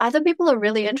other people are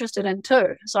really interested in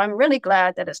too. So I'm really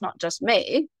glad that it's not just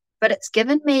me, but it's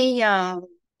given me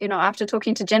after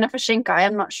talking to Jennifer Shinkai,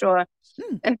 I'm not sure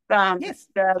if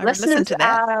the listeners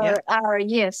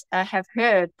have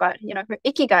heard, but her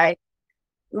ikigai,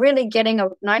 really getting a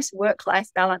nice work-life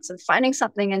balance and finding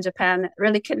something in Japan that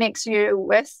really connects you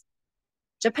with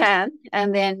Japan,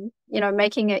 and then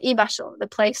making an ibasho, the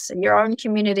place in your own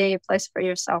community, a place for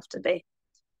yourself to be.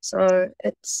 So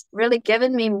it's really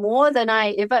given me more than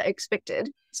I ever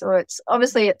expected. So it's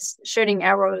shooting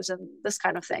arrows and this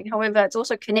kind of thing. However, it's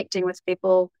also connecting with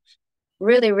people,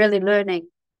 really, really learning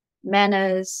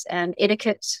manners and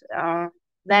etiquette,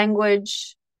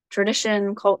 language,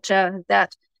 tradition, culture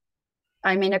that,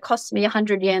 I mean, it costs me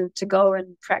 100 yen to go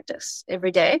and practice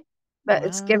every day, but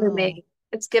it's given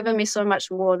me so much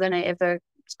more than I ever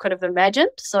could have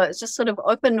imagined. So it's just sort of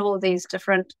opened all these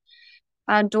different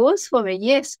doors for me.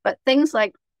 Yes, but things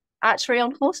like archery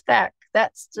on horseback,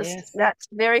 that's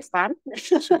very fun.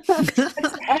 Has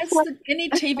any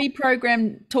TV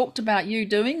program talked about you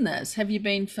doing this? Have you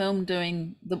been filmed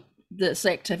doing this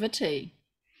activity?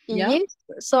 Yeah. Yes.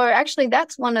 So actually,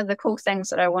 that's one of the cool things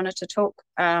that I wanted to talk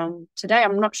today.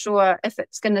 I'm not sure if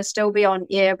it's going to still be on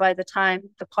air by the time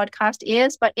the podcast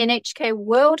airs, but NHK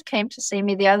World came to see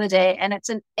me the other day, and it's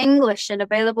in English and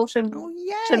available to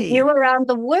view around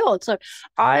the world. So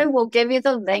I will give you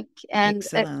the link, and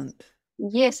excellent.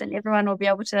 Yes, and everyone will be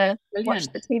able to watch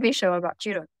the TV show about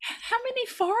Kyudo. How many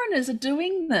foreigners are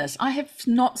doing this? I have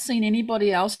not seen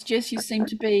anybody else. Jess, you seem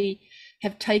to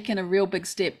have taken a real big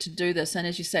step to do this, and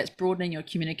as you say, it's broadening your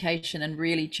communication and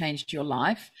really changed your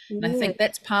life. And I think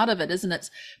that's part of it, isn't it?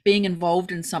 It's being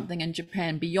involved in something in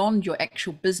Japan beyond your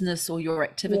actual business or your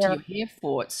activity you're here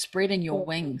for. It's spreading your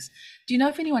wings. Do you know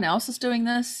if anyone else is doing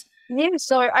this? Yeah,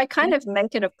 so I kind of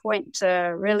make it a point to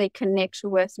really connect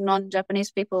with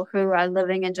non-Japanese people who are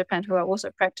living in Japan who are also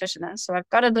practitioners. So I've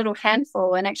got a little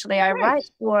handful, and actually I write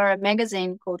for a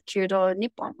magazine called Kyudo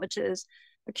Nippon, which is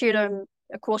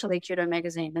a quarterly Kyudo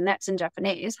magazine, and that's in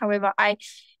Japanese. However,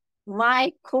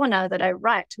 my corner that I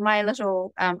write, my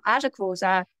little articles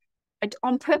are,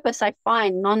 on purpose, I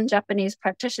find non-Japanese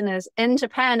practitioners in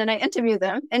Japan and I interview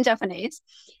them in Japanese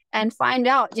and find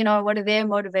out, what are their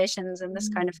motivations and this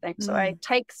kind of thing. So I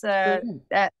take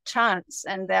that chance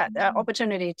and that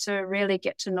opportunity to really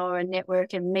get to know and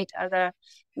network and meet other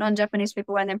non-Japanese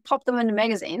people, and then pop them in the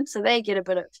magazine so they get a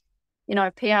bit of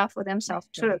PR for themselves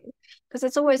too, because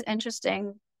it's always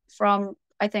interesting from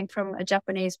a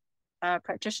Japanese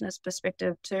practitioner's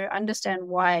perspective to understand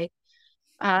why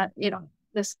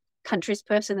this country's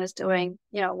person is doing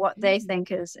what they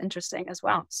think is interesting as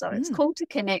well. So it's cool to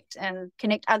connect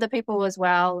other people as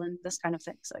well and this kind of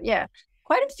thing. So yeah,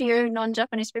 quite a few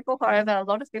non-Japanese people. However, a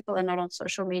lot of people are not on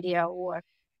social media, or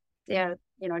they're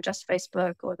just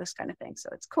Facebook or this kind of thing. So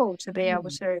it's cool to be able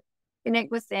to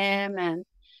connect with them. And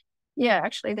yeah,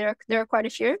 actually there are quite a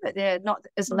few, but they're not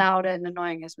as loud and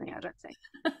annoying as me, I don't think.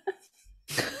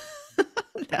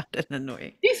 Loud and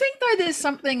annoying. Do you think though there's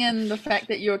something in the fact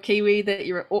that you're a Kiwi, that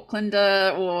you're an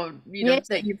Aucklander, or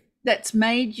that's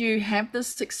made you have this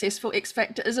successful X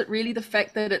factor? Is it really the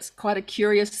fact that it's quite a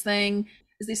curious thing?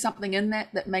 Is there something in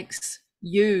that makes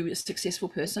you a successful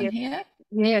person here?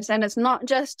 Yes, and it's not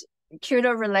just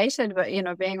Kyudo related, but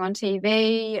being on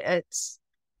TV, it's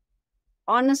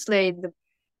honestly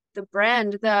the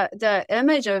brand, the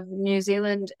image of New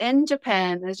Zealand in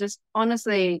Japan is just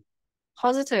honestly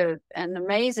positive and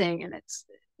amazing. And it's,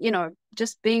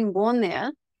 just being born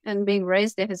there and being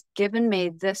raised there has given me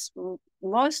this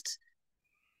most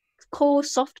cool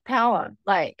soft power.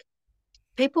 Like,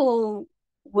 people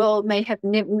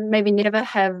maybe never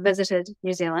have visited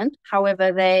New Zealand.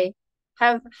 However, they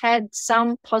have had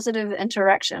some positive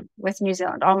interaction with New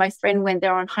Zealand. Oh, my friend went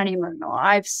there on honeymoon, or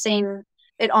I've seen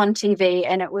it on TV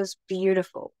and it was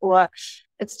beautiful. Or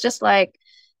it's just like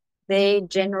the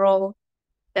general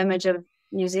image of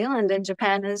New Zealand and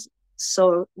Japan is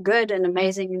so good and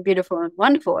amazing and beautiful and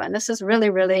wonderful. And this is really,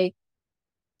 really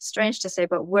strange to say,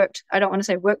 but I don't want to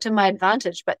say worked to my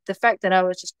advantage, but the fact that I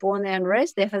was just born there and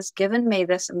raised there has given me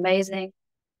this amazing,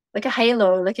 like a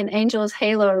halo, like an angel's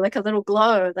halo, like a little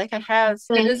glow. Like I have.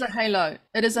 It is a halo.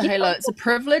 It is a halo. It's a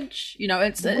privilege. You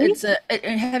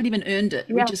haven't even earned it.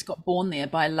 We just got born there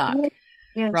by luck,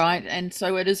 right? And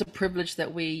so it is a privilege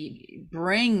that we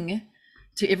bring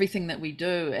to everything that we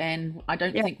do, and I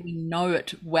don't think we know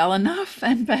it well enough,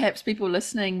 and perhaps people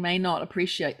listening may not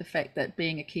appreciate the fact that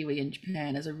being a Kiwi in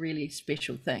Japan is a really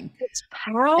special thing. It's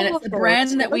powerful. And it's a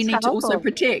brand that we need to also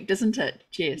protect, isn't it,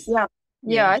 Jess?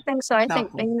 Yeah, I think so. I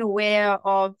think being aware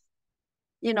of,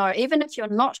 even if you're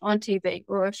not on TV,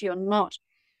 or if you're not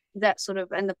that sort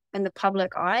of in the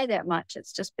public eye that much,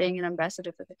 it's just being an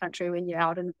ambassador for the country when you're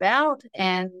out and about,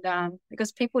 and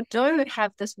because people do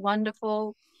have this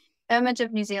wonderful image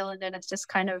of New Zealand, and it's just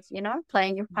kind of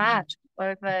playing your part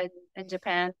over in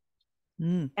Japan,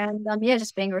 and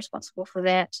just being responsible for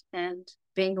that and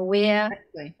being aware.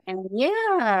 Exactly. And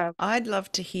I'd love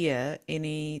to hear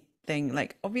anything,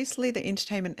 like, obviously the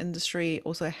entertainment industry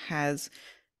also has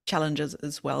challenges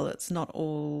as well. It's not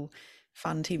all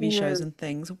fun TV shows and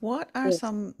things. What are Yes.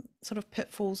 some sort of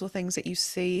pitfalls or things that you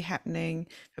see happening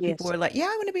for people Yes. who are like, yeah,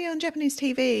 I want to be on Japanese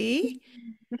TV?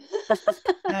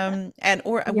 And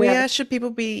or Yeah. where should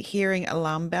people be hearing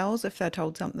alarm bells if they're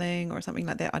told something or something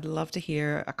like that? I'd love to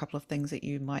hear a couple of things that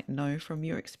you might know from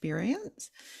your experience.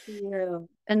 Yeah.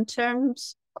 In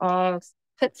terms of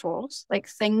pitfalls, like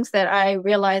things that I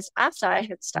realized after I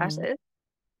had started,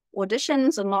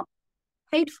 auditions are not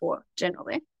paid for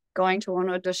generally. Going to an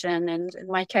audition, and in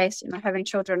my case, having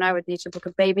children, I would need to book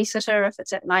a babysitter if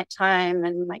it's at nighttime,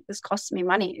 and like this costs me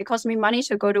money. It costs me money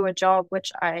to go to a job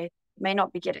which I may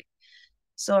not be getting.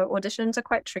 So auditions are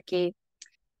quite tricky.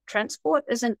 Transport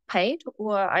isn't paid,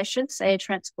 or I should say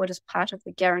transport is part of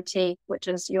the guarantee, which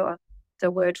is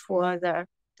the word for the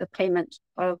payment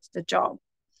of the job.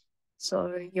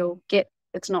 So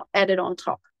it's not added on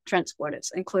top. Transport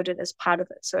is included as part of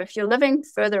it. So if you're living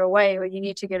further away or you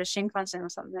need to get a Shinkansen or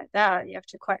something like that, you have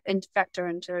to factor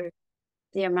into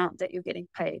the amount that you're getting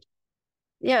paid.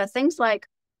 Yeah, things like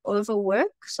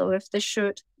overwork. So if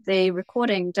the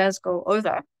recording does go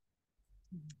over,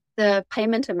 the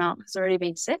payment amount has already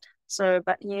been set. So,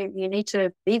 but you need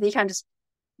to you can't just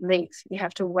leave. You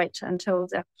have to wait until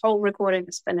the whole recording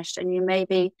is finished, and you may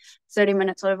be 30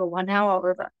 minutes over, 1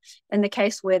 hour over. In the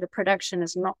case where the production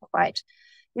is not quite,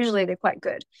 usually they're quite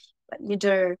good, but you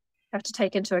do have to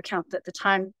take into account that the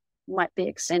time might be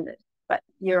extended, but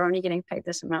you're only getting paid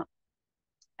this amount,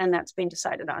 and that's been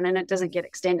decided on, and it doesn't get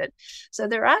extended. So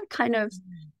there are kind of,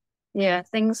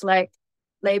 things like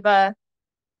labor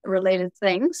related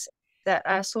things that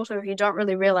are sort of, you don't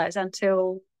really realize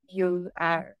until you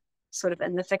are sort of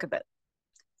in the thick of it.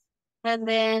 And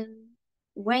then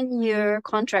when you're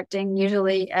contracting,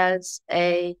 usually as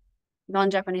a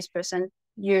non-Japanese person,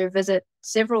 you visit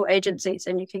several agencies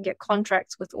and you can get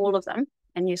contracts with all of them,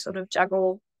 and you sort of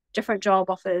juggle different job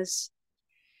offers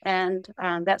and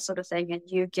that sort of thing, and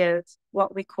you give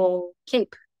what we call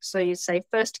keep. So you say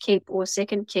first keep or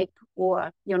second keep,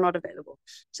 or you're not available.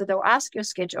 So they'll ask your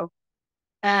schedule,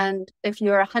 and if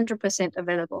you're 100%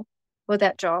 available for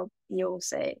that job, you'll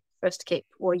say first keep,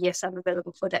 or yes, I'm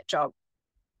available for that job.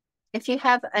 If you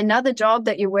have another job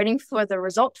that you're waiting for the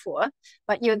result for,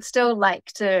 but you'd still like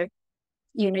to,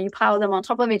 you pile them on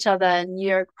top of each other and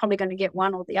you're probably going to get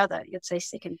one or the other, you'd say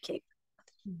second keep.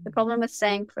 The problem with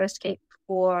saying first keep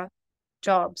for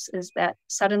jobs is that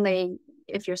suddenly,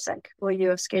 if you're sick or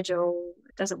your schedule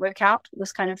doesn't work out,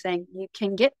 this kind of thing, you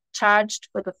can get charged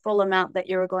for the full amount that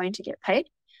you're going to get paid,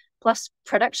 plus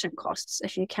production costs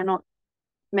if you cannot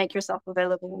make yourself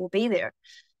available will be there.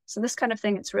 So this kind of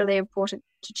thing, it's really important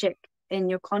to check in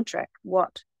your contract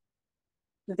what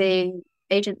the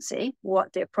agency,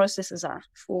 what their processes are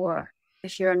for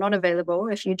if you're not available.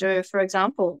 If you do, for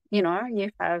example,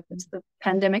 it's the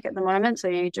pandemic at the moment, so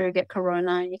you do get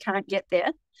corona, you can't get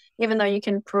there, even though you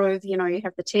can prove, you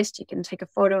have the test, you can take a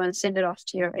photo and send it off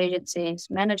to your agency's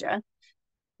manager,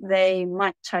 they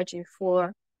might charge you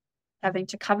for having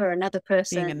to cover another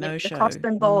person. Being a no-show. The cost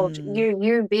involved,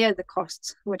 you bear the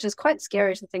costs, which is quite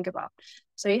scary to think about.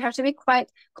 So you have to be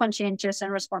quite conscientious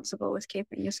and responsible with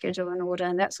keeping your schedule in order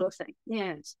and that sort of thing.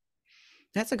 Yes.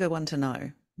 That's a good one to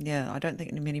know. Yeah, I don't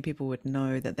think many people would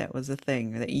know that was a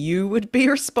thing, that you would be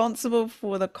responsible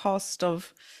for the cost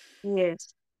of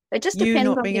Yes. It just you depends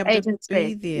not on being the able agency. to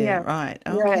be there. Yeah. Right.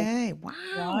 Yeah. Okay. Wow.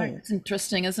 Right. It's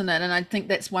interesting, isn't it? And I think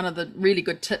that's one of the really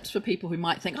good tips for people who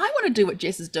might think, I want to do what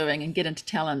Jess is doing and get into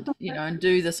talent, and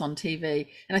do this on TV.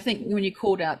 And I think when you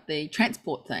called out the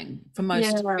transport thing, for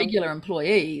most regular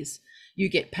employees, you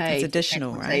get paid. It's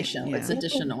additional, right? Yeah. It's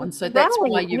additional. And so that's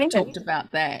why you've talked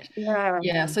about that.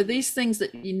 Yeah. So these things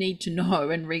that you need to know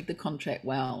and read the contract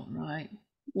well, right?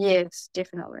 Yes,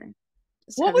 definitely.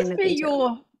 Just what would be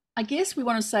your, I guess we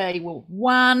want to say, well,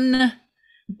 one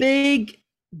big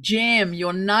gem,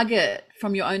 your nugget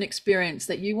from your own experience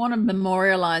that you want to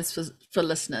memorialize for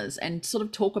listeners and sort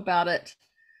of talk about it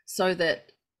so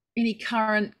that any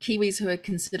current Kiwis who are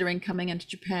considering coming into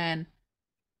Japan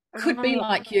could be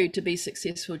like you to be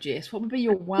successful, Jess? What would be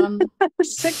your one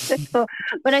successful?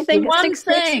 But I think the one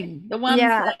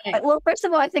thing. Well, first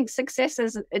of all, I think success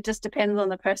it just depends on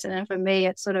the person, and for me,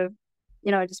 it's sort of,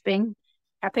 just being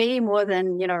happy more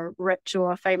than rich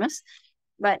or famous.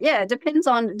 But yeah, it depends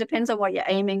on what you're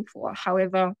aiming for.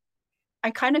 However,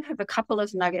 I kind of have a couple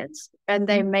of nuggets, and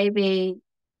they maybe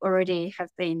already have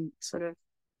been sort of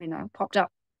popped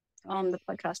up on the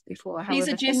podcast before. These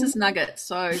are Jess's nuggets,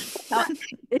 so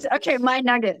it's okay. My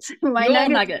nuggets, my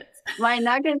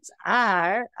nuggets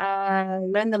are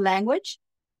learn the language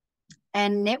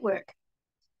and network.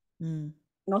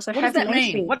 Also, what does that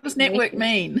mean? What does network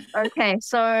mean? Okay,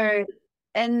 so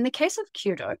in the case of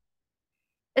Kyudo,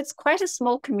 it's quite a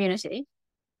small community,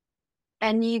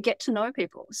 and you get to know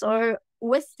people. So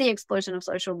with the explosion of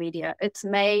social media, it's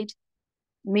made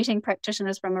meeting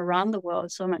practitioners from around the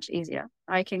world so much easier.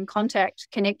 I can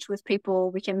connect with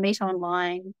people, we can meet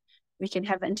online, we can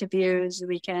have interviews,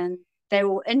 they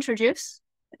will introduce,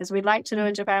 as we like to do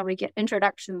in Japan, we get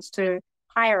introductions to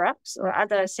higher ups or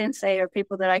other sensei or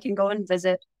people that I can go and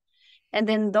visit. And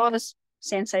then those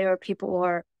sensei or people,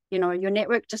 or, your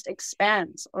network just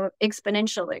expands or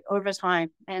exponentially over time.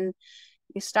 And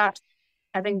you start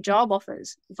having job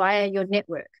offers via your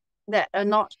network that are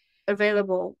not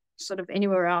available sort of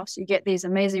anywhere else. You get these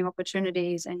amazing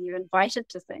opportunities, and you're invited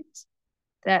to things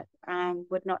that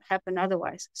would not happen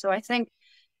otherwise. So I think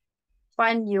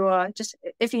find just,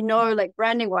 if like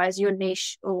branding wise, your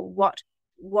niche or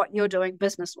what you're doing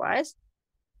business wise,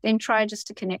 then try just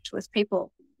to connect with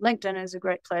people. LinkedIn is a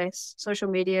great place. Social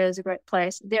media is a great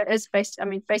place. There is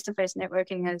face-to-face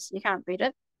networking is, you can't beat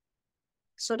it.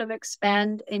 Sort of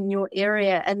expand in your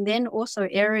area, and then also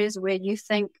areas where you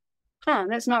think,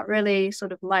 that's not really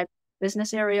sort of my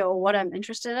business area or what I'm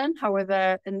interested in.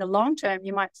 However, in the long term,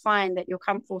 you might find that you'll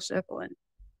come full circle, and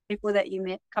people that you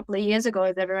met a couple of years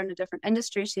ago that are in a different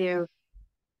industry to you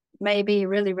may be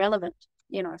really relevant,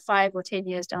 5 or 10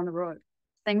 years down the road.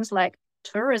 Things like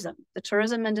tourism, the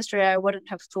tourism industry, I wouldn't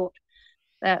have thought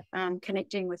that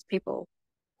connecting with people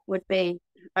would be,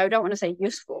 I don't want to say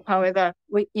useful, however,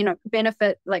 we,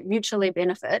 benefit, like mutually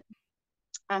benefit.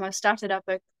 I've started up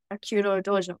a Kyudo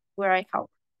dojo where I help.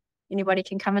 Anybody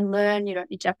can come and learn. You don't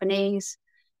need Japanese.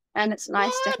 And it's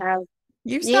nice to have.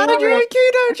 You've started your own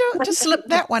Kyudo, just slip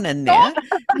that one in there.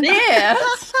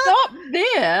 Stop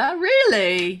there,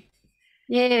 really?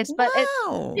 Yes, but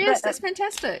yes, that's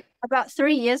fantastic. About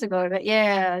 3 years ago, but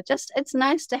yeah, just it's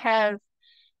nice to have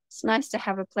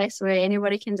a place where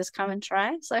anybody can just come and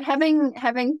try. So having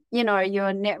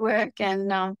your network,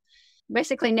 and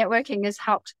basically networking has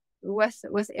helped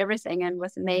with everything, and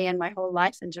with me and my whole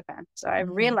life in Japan. So I've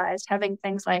realized having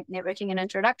things like networking and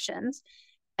introductions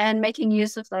and making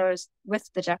use of those with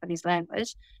the Japanese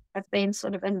language have been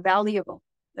sort of invaluable,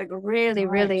 like really,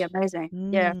 really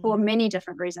amazing. Yeah, for many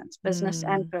different reasons, business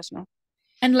and personal.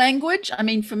 And language, I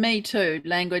mean, for me too,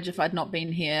 language, if I'd not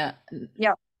been here.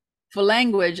 Yeah. For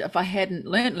language, if I hadn't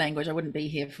learnt language, I wouldn't be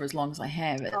here for as long as I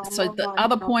have. So the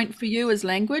other point for you is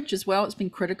language as well. It's been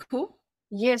critical.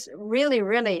 Yes, really,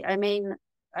 really. I mean,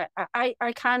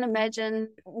 I can't imagine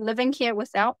living here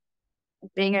without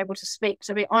being able to speak,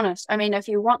 to be honest. I mean, if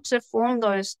you want to form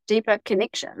those deeper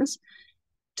connections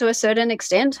to a certain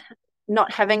extent,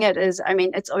 not having it is, I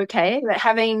mean, it's okay, but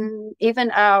having even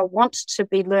a want to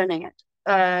be learning it,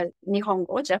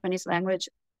 Nihongo, Japanese language,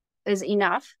 is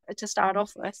enough to start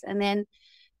off with. And then,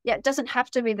 yeah, it doesn't have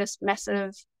to be this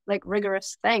massive, like,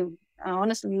 rigorous thing.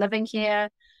 Honestly, living here,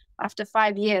 after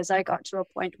 5 years, I got to a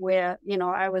point where,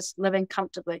 I was living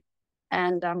comfortably,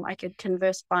 and I could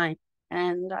converse fine.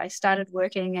 And I started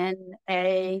working in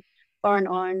a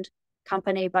foreign-owned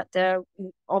company, but the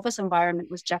office environment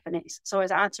was Japanese. So I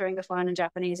was answering the phone in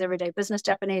Japanese, everyday business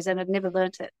Japanese, and I'd never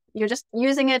learned it. You're just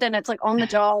using it, and it's like on the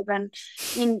job, and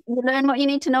you learn what you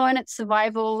need to know, and it's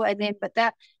survival. And then, but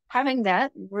having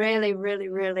that really, really,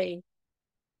 really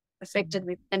affected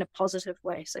me in a positive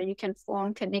way. So you can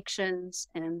form connections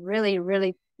and really,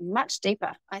 really much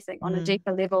deeper, I think, on a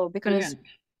deeper level, because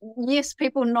yes,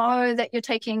 people know that you're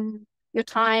taking your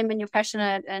time and you're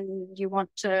passionate and you want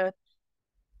to,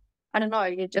 I don't know,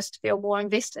 you just feel more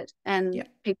invested, and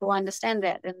people understand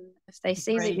that. And if they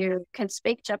see that you can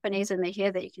speak Japanese and they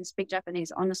hear that you can speak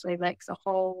Japanese, honestly, like the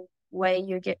whole way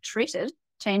you get treated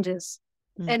changes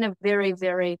in a very,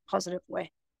 very positive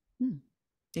way.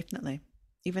 Definitely.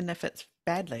 Even if it's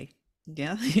badly.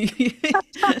 Yeah.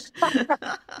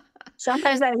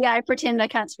 Sometimes I pretend I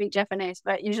can't speak Japanese,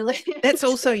 but usually that's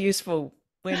also useful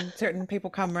when certain people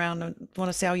come around and want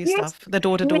to sell you stuff. The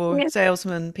door-to-door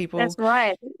salesman people. That's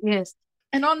right. Yes.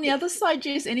 And on the other side,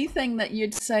 Jess, anything that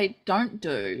you'd say don't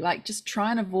do, like just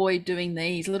try and avoid doing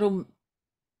these little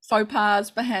faux pas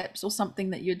perhaps, or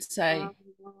something that you'd say?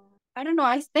 I don't know.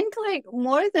 I think like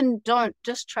more than don't,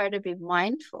 just try to be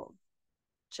mindful.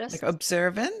 Just like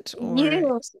observant, or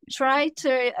yes, try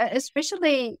to,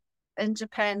 especially in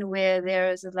Japan where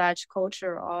there is a large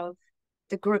culture of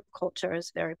the group culture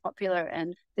is very popular,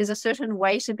 and there's a certain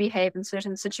way to behave in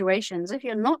certain situations. If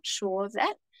you're not sure of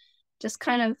that, just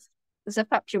kind of zip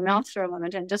up your mouth for a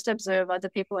moment and just observe other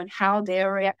people and how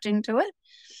they're reacting to it.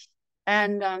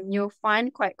 And you'll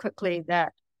find quite quickly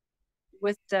that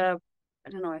with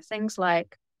things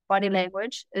like body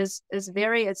language is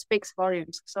very, it speaks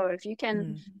volumes. So if you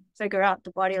can figure out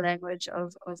the body language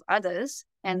of others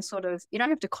and sort of, you don't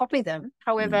have to copy them.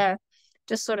 However,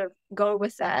 just sort of go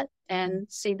with that and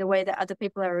see the way that other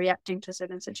people are reacting to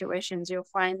certain situations,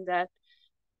 you'll find that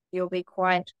you'll be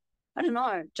quite, I don't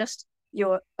know, just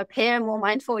you'll appear more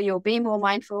mindful, you'll be more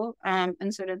mindful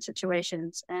in certain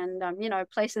situations, and you know,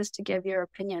 places to give your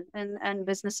opinion and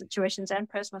business situations and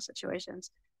personal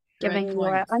situations. Giving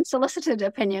your unsolicited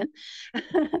opinion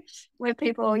where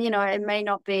people, you know, it may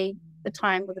not be the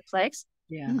time or the place.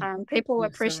 Yeah. People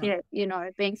appreciate, you know,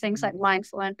 being things like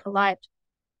mindful and polite.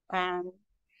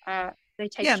 They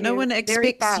take no one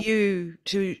expects far. you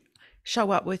to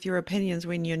show up with your opinions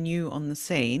when you're new on the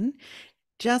scene.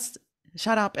 Just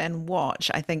shut up and watch,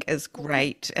 I think, is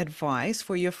great advice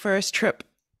for your first trip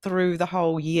through the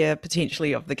whole year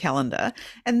potentially of the calendar.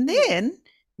 And then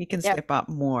you can step up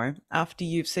more after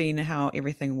you've seen how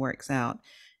everything works out.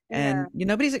 And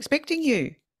nobody's expecting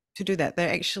you to do that.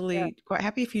 They're actually quite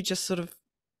happy if you just sort of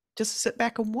just sit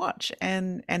back and watch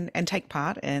and take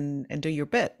part and do your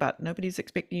bit, but nobody's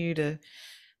expecting you to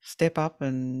step up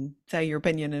and say your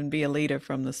opinion and be a leader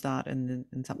from the start in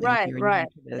something if you're new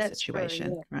to the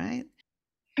situation, right?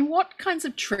 And what kinds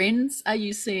of trends are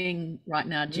you seeing right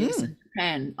now, Jess, in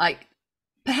Japan? Like,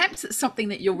 perhaps it's something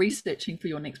that you're researching for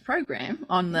your next program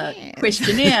on the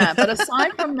questionnaire, but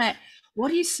aside from that,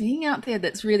 what are you seeing out there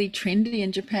that's really trendy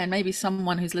in Japan? Maybe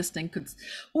someone who's listening could,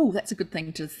 oh, that's a good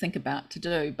thing to think about to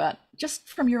do. But just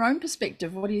from your own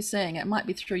perspective, what are you seeing? It might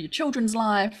be through your children's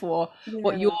life or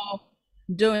what you're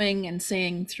doing and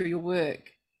seeing through your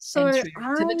work and through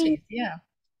your activities.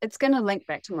 It's going to link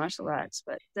back to martial arts,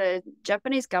 but the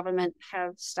Japanese government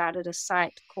have started a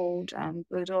site called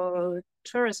Budo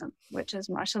Tourism, which is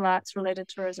martial arts related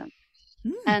tourism.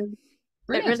 And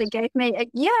it really gave me,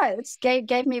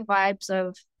 gave me vibes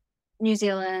of New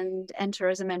Zealand and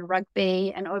tourism and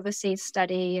rugby and overseas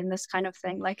study and this kind of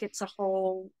thing. Like, it's a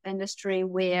whole industry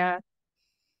where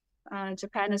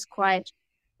Japan is quite,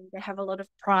 they have a lot of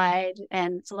pride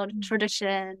and it's a lot of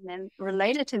tradition and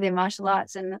related to their martial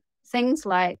arts, and things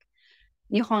like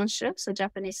Nihonshu, so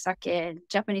Japanese sake,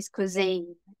 Japanese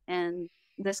cuisine, and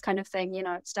this kind of thing, you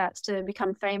know, it starts to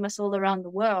become famous all around the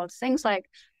world. Things like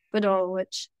Budo,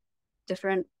 which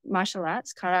different martial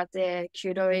arts, karate,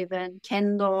 Kyudo, even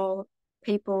kendo,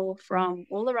 people from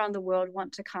all around the world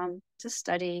want to come to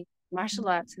study martial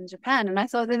arts in Japan. And I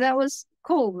thought that was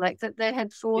cool, like that they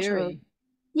had thought of,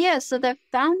 so they've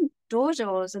found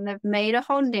dojos and they've made a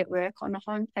whole network on the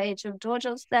homepage of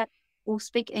dojos that will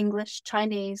speak English,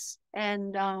 Chinese,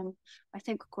 and I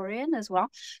think Korean as well.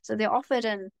 So they're offered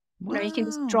in, you know, you can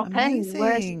just drop in.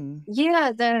 Whereas,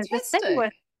 the thing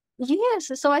with,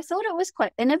 so I thought it was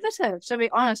quite innovative, to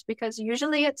be honest, because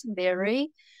usually it's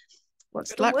very,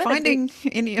 what's the word? Finding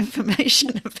any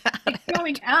information about it.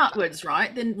 Going outwards,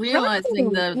 right? Then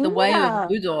realizing the way of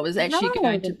Budo is actually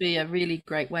going to be a really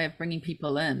great way of bringing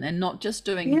people in and not just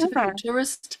doing typical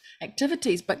tourist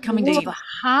activities, but coming to the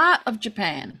heart of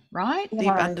Japan, right? Deep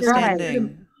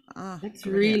understanding. That's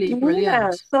really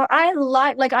brilliant. So I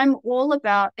like I'm all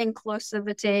about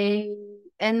inclusivity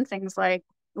and things like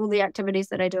all the activities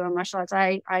that I do in martial arts.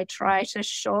 I try to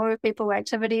show people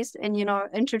activities and, you know,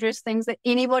 introduce things that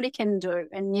anybody can do.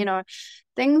 And, you know,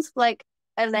 things like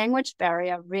a language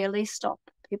barrier really stop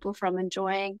people from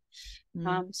enjoying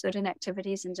certain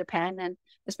activities in Japan, and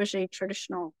especially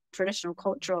traditional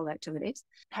cultural activities.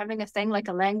 Having a thing like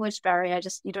a language barrier,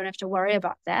 just, you don't have to worry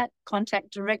about that.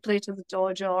 Contact directly to the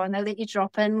dojo and they let you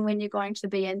drop in when you're going to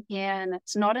be in here, and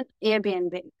it's not an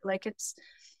Airbnb. Like, it's,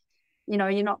 you know,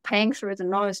 you're not paying through the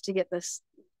nose to get this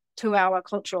 2-hour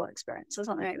cultural experience or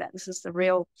something like that. This is the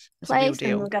real place,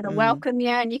 and we're going to welcome you,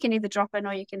 and you can either drop in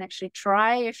or you can actually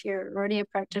try. If you're already a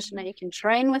practitioner, you can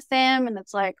train with them, and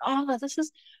it's like, oh, this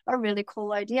is a really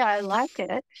cool idea. I like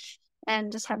it.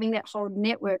 And just having that whole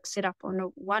network set up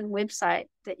on one website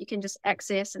that you can just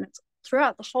access, and it's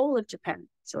throughout the whole of Japan.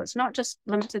 So it's not just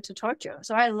limited to Tokyo.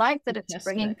 So I like that it's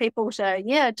bringing people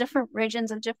to, different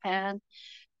regions of Japan.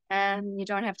 And you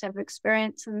don't have to have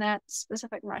experience in that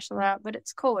specific martial art, but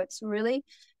it's cool. It's really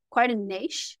quite a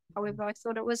niche. However, I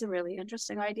thought it was a really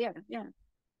interesting idea. Yeah.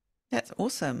 That's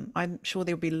awesome. I'm sure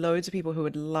there'll be loads of people who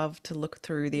would love to look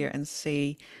through there and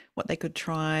see what they could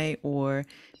try, or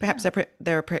perhaps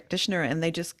they're a practitioner and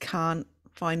they just can't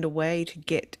find a way to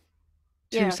get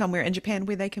to somewhere in Japan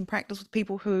where they can practice with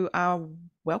people who are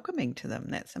welcoming to them.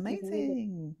 That's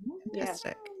amazing.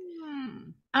 Fantastic.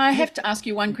 I have to ask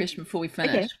you one question before we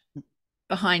finish. Okay.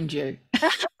 Behind you.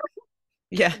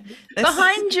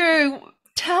 Behind you.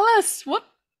 Tell us what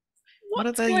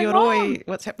are the yoroi?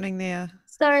 What's happening there?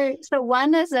 So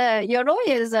one is yoroi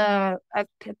is a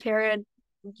period.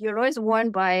 Yoroi is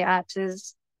worn by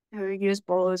archers who use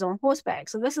bows on horseback.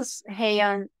 So this is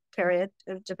Heian period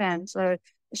of Japan. So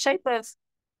the shape of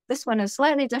this one is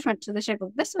slightly different to the shape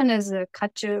of this one is a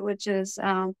kachu, which is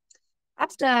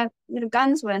after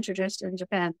guns were introduced in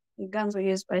Japan. Guns were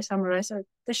used by samurai, so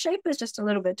the shape is just a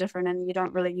little bit different, and you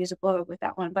don't really use a blow with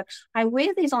that one. But I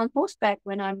wear these on horseback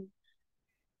when I'm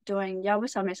doing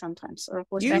yabusame sometimes. So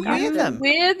you wear them?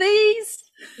 Wear these?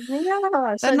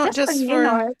 Yeah. They're not just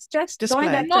for it's just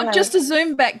display. Not just a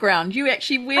Zoom background. You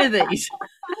actually wear these.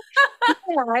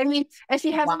 Yeah, I mean, if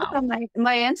you have a look on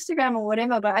my Instagram or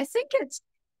whatever, but I think it's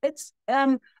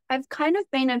I've kind of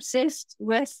been obsessed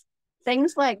with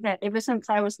things like that ever since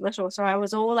I was little. So I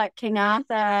was all like King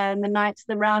Arthur and the Knights of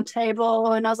the Round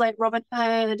Table, and I was like Robin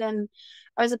Hood, and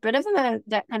I was a bit of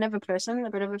that kind of a person,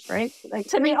 a bit of a freak. Like,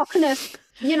 to be honest,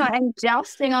 and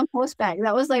jousting on horseback,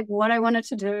 that was like what I wanted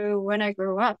to do when I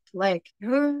grew up. Like,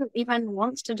 who even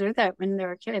wants to do that when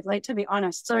they're a kid? Like, to be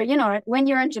honest. So, when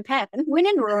you're in Japan, when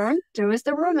in Rome, do as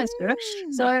the Romans do.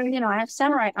 So, I have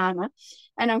samurai armor,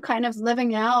 and I'm kind of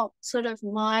living out sort of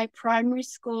my primary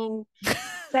school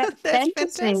That's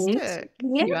fantastic.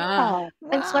 Yeah. You are.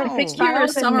 It's like I think you're a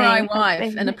samurai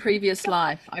wife in a previous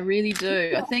life. I really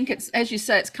do. I think it's, as you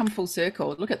say, it's come full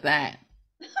circle. Look at that.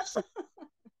 So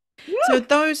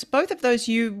both of those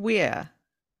you wear?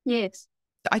 Yes.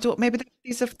 I thought maybe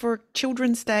these are for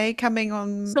Children's Day coming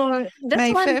on so this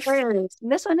May one 5th.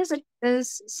 This one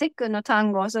is Siku no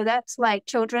Tango, so that's like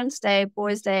Children's Day,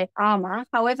 Boys' Day armor.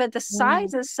 However, the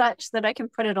size is such that I can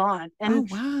put it on. And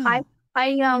wow.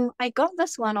 I got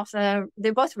this one off they're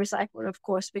both recycled, of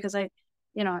course, because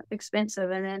expensive.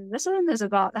 And then this one is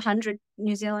about 100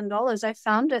 New Zealand dollars. I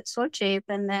found it so cheap,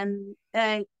 and then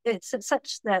it's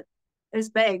such that is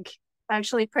big,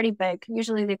 actually pretty big.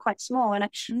 Usually they're quite small. And I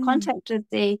contacted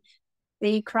the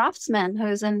craftsman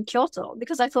who's in Kyoto,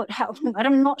 because I thought,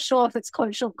 I'm not sure if it's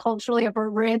culturally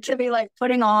appropriate to be like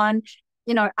putting on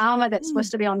armor that's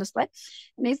supposed to be on display.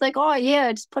 And he's like, oh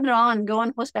yeah, just put it on, go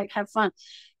on horseback, have fun.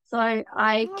 So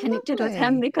I connected with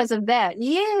him because of that.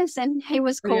 Yes, and he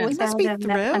was cool with that. He must be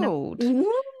thrilled.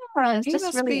 It's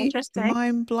just really interesting.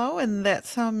 Mind blowing that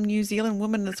some New Zealand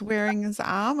woman is wearing his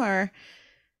armor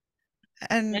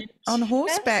and on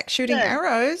horseback shooting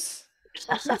arrows.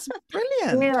 That's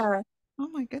brilliant. Yeah. Oh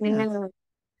my goodness.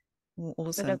 Yeah.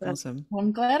 Awesome. Well,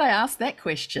 I'm glad I asked that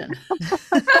question.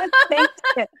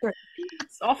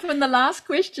 It's often the last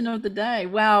question of the day.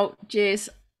 Wow, Jess,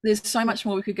 there's so much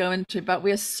more we could go into, but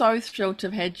we're so thrilled to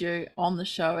have had you on the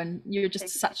show, and you're just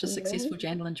such a successful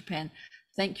jandal in Japan.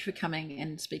 Thank you for coming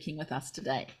and speaking with us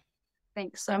today.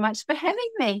 Thanks so much for having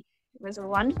me. It was a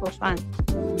wonderful fun.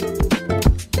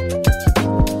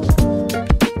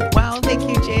 Well, thank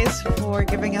you, Jess, for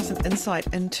giving us an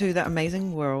insight into the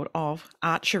amazing world of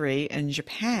archery in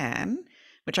Japan,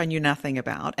 which I knew nothing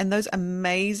about, and those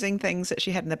amazing things that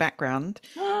she had in the background.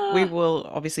 We will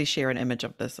obviously share an image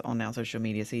of this on our social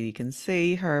media so you can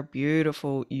see her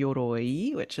beautiful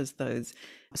yoroi, which is those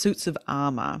suits of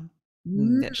armor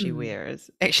that she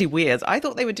wears. I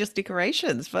thought they were just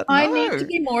decorations, but no. I need to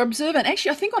be more observant.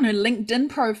 Actually, I think on her LinkedIn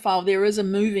profile there is a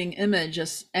moving image,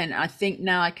 and I think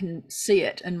now I can see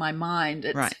it in my mind.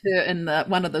 It's her in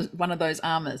one of those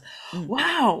armors.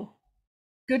 Wow,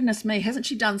 goodness me, hasn't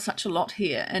she done such a lot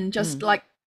here? And just like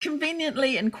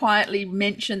conveniently and quietly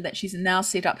mentioned that she's now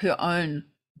set up her own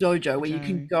dojo where you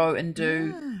can go and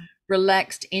do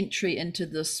relaxed entry into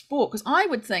the sport. Because I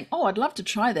would think, I'd love to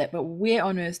try that, but where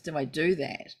on earth do I do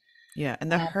that? Yeah,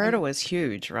 and the hurdle is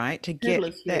huge, right? To get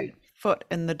that foot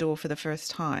in the door for the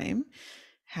first time.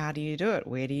 How do you do it?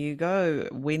 Where do you go?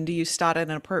 When do you start at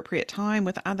an appropriate time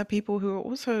with other people who are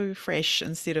also fresh,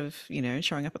 instead of,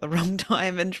 showing up at the wrong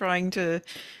time and trying to,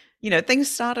 things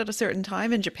start at a certain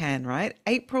time in Japan, right?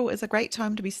 April is a great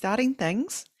time to be starting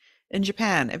things in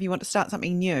Japan. If you want to start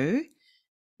something new,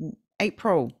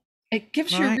 April. It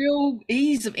gives you real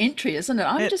ease of entry, isn't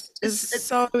it? It's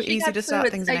so easy to start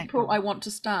things in April. I want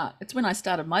to start. It's when I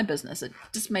started my business. It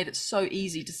just made it so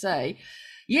easy to say,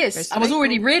 yes, I was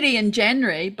already ready in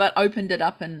January, but opened it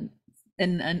up in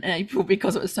April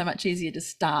because it was so much easier to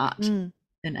start in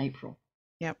April.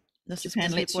 Yep. This is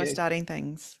because people are starting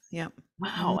things. Yep.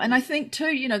 Wow. And I think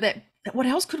too, that what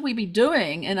else could we be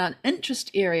doing in an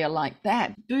interest area like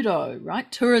that? Budo,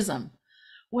 right? Tourism.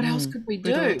 What else could we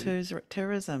do?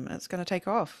 Tourism. It's going to take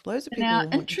off. Loads of people in our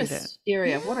want to do interest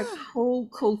area. What a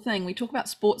cool thing. We talk about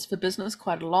sports for business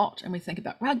quite a lot, and we think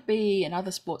about rugby and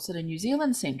other sports that are New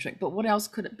Zealand centric, but what else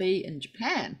could it be in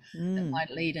Japan that might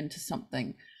lead into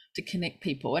something to connect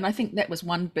people? And I think that was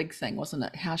one big thing, wasn't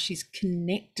it? How she's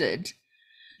connected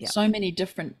so many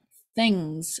different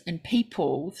things and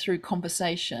people through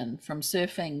conversation, from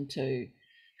surfing to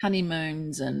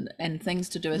honeymoons and things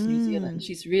to do with New Zealand.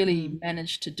 She's really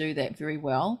managed to do that very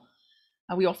well.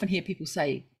 We often hear people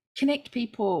say connect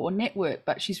people or network,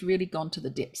 but she's really gone to the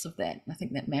depths of that. I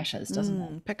think that matters, doesn't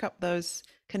it? Pick up those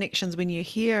connections when you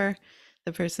hear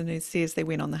the person who says they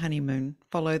went on the honeymoon.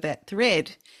 Follow that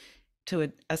thread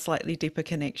to a slightly deeper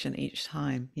connection each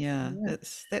time. Yeah,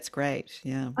 that's great.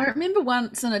 Yeah. I remember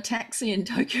once in a taxi in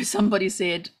Tokyo, somebody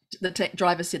said, the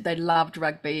driver said they loved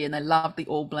rugby and they loved the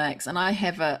All Blacks. And I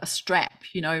have a strap,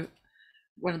 you know,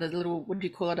 one of the little, what do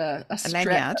you call it? A strap,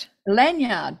 lanyard. A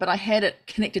lanyard, but I had it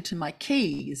connected to my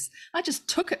keys. I just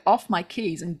took it off my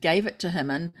keys and gave it to him.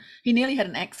 And he nearly had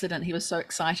an accident. He was so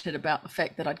excited about the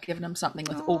fact that I'd given him something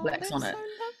with All Blacks on it.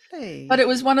 So lovely. But it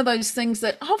was one of those things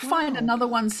that I'll find another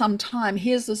one sometime.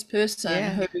 Here's this person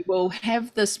who will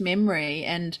have this memory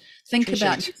and think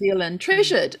about New Zealand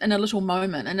treasured in a little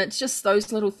moment. And it's just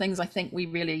those little things I think we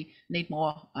really need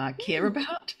more care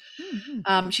about.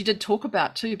 She did talk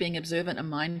about too being observant and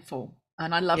mindful.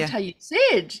 And I loved how you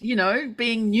said, you know,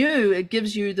 being new, it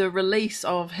gives you the release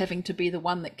of having to be the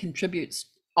one that contributes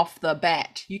off the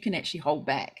bat. You can actually hold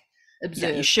back.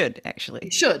 Observe. Yeah, you should actually.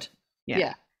 You should.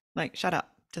 Yeah. Like, shut up.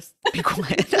 Just be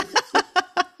quiet.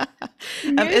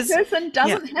 New person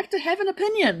doesn't have to have an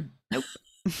opinion. Nope.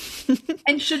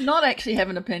 And should not actually have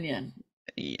an opinion.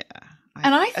 Yeah.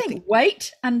 I think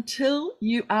wait until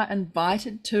you are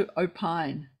invited to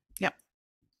opine. Yep.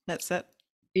 That's it.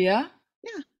 Yeah?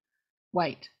 Yeah.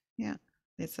 Wait. Yeah.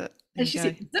 That's it. As she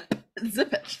said,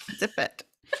 zip it. Zip it.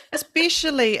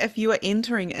 Especially if you are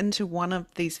entering into one of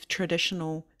these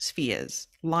traditional spheres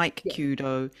like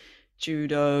Kyudo,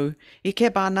 Judo,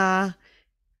 Ikebana,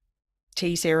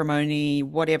 tea ceremony,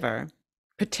 whatever,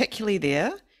 particularly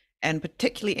there, and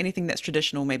particularly anything that's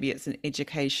traditional. Maybe it's an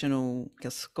educational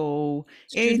school,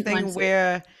 anything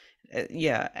where,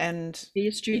 and be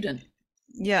a student.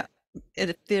 Yeah,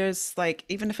 if there's like,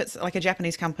 even if it's like a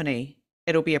Japanese company,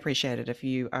 it'll be appreciated if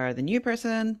you are the new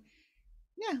person.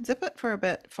 Yeah, zip it for a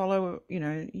bit. Follow, you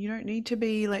know, you don't need to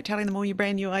be like telling them all your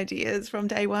brand new ideas from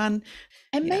day one.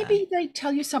 And maybe they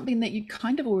tell you something that you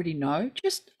kind of already know.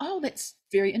 Just, oh, that's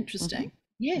very interesting.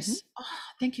 Yes. Oh,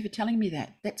 thank you for telling me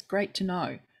that. That's great to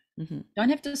know. Don't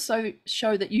have to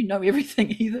show that you know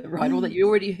everything either, right? Or that you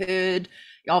already heard,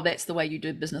 oh, that's the way you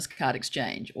do business card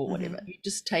exchange or whatever. You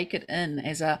just take it in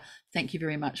as a thank you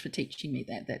very much for teaching me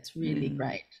that. That's really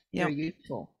great. Very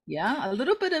useful. Yeah, a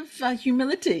little bit of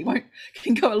humility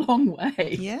can go a long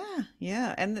way.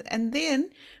 Yeah. And then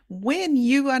when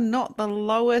you are not the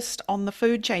lowest on the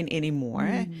food chain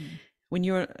anymore, when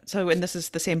you're, and this is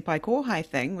the senpai kohai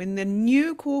thing, when the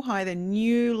new kohai, the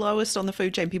new lowest on the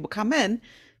food chain people come in,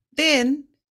 then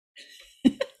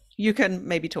you can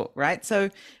maybe talk, right? So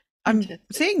I'm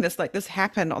seeing this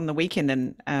happen on the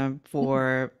weekend and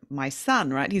for my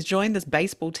son, right? He's joined this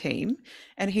baseball team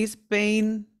and he's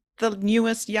been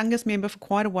the youngest member for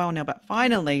quite a while now, but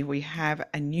finally we have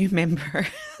a new member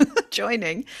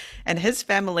joining and his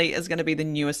family is going to be the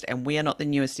newest and we are not the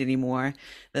newest anymore,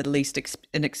 the least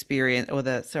inexperienced or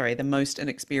the most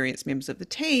inexperienced members of the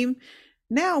team.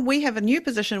 Now we have a new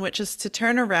position, which is to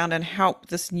turn around and help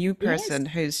this new person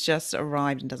who's just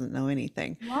arrived and doesn't know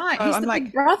anything. Right. So he's the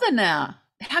big brother now.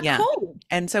 How cool.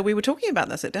 And so we were talking about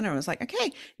this at dinner. I was like,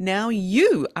 okay, now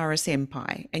you are a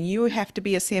senpai and you have to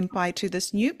be a senpai to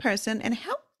this new person and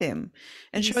help them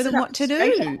and show them what to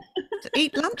do.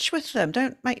 Eat lunch with them.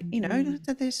 Don't make,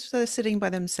 they're sitting by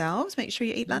themselves. Make sure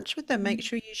you eat lunch with them. Make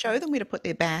sure you show them where to put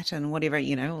their bat and whatever,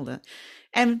 all the.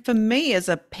 And for me as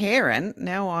a parent,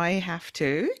 now I have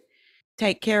to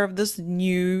take care of this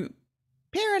new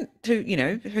parent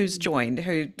who's joined,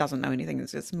 who doesn't know anything.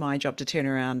 It's my job to turn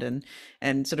around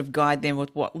and sort of guide them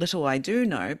with what little I do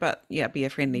know, but be a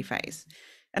friendly face.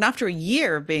 And after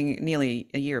nearly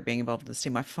a year of being involved in this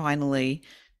team, I finally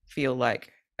feel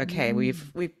like, okay,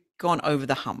 we've gone over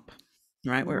the hump,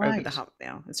 right? We're over the hump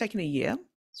now. It's taken a year.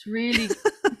 It's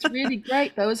really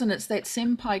great though, isn't it? It's that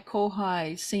senpai,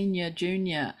 kohai, senior,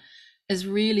 junior is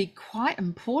really quite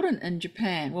important in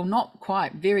Japan. Well, not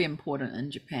quite, very important in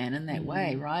Japan in that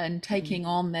way, right? And taking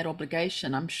on that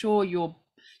obligation. I'm sure your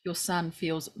son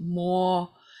feels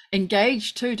more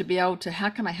engaged too, to be able to, how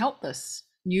can I help this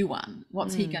new one?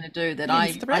 What's he going to do that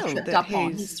I tripped up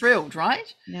on? He's thrilled,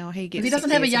 right? Now he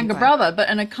doesn't have a younger brother, but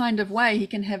in a kind of way, he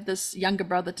can have this younger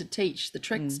brother to teach the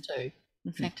tricks to.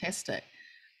 Fantastic.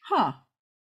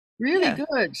 Really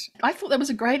good. I thought that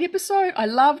was a great episode. I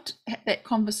loved that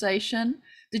conversation.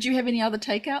 Did you have any other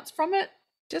takeouts from it?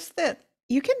 Just that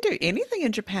you can do anything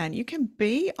in Japan. You can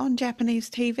be on Japanese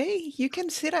TV. You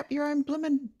can set up your own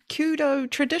blooming Kyudo,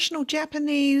 traditional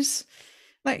Japanese.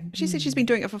 Like she said, she's been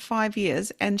doing it for 5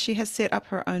 years and she has set up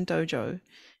her own dojo.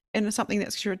 And it's something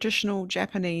that's traditional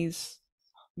Japanese,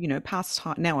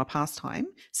 pastime, now a pastime,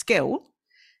 skill.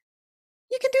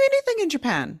 You can do anything in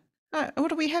Japan. What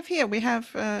do we have here? We have,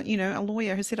 a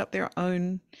lawyer who set up their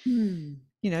own, Makes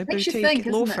you boutique think,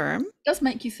 law doesn't it? firm. It does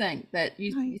make you think that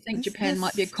you think Japan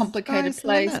might be a complicated sky's the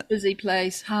place, limit. busy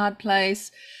place, hard place,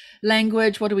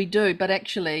 language, what do we do? But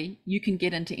actually, you can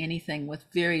get into anything with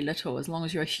very little as long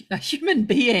as you're a human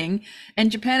being.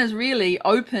 And Japan is really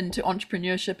open to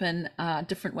entrepreneurship and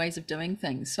different ways of doing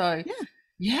things. So,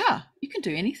 yeah, you can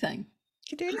do anything.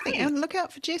 You can do anything. And look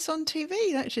out for Jess on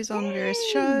TV. Like, she's on various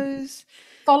shows.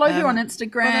 Follow her on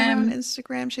Instagram. Follow her on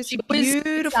Instagram. She has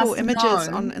beautiful images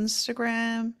on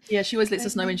Instagram. Yeah, she always lets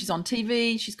us know when she's on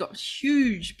TV. She's got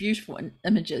huge, beautiful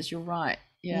images. You're right.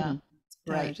 Yeah, it's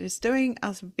great. She's doing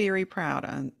us very proud,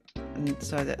 and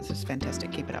so that's just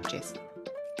fantastic. Keep it up, Jess.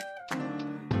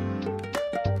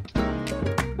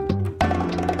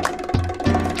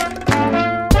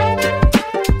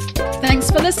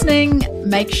 Thanks for listening.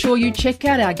 Make sure you check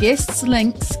out our guests'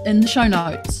 links in the show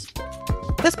notes.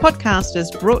 This podcast is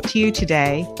brought to you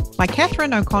today by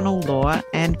Catherine O'Connell Law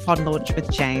and Pod Launch with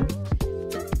Jane.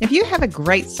 If you have a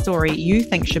great story you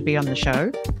think should be on the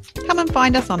show, come and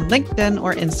find us on LinkedIn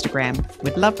or Instagram.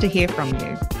 We'd love to hear from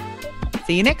you.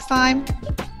 See you next time.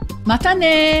 Mata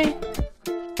ne!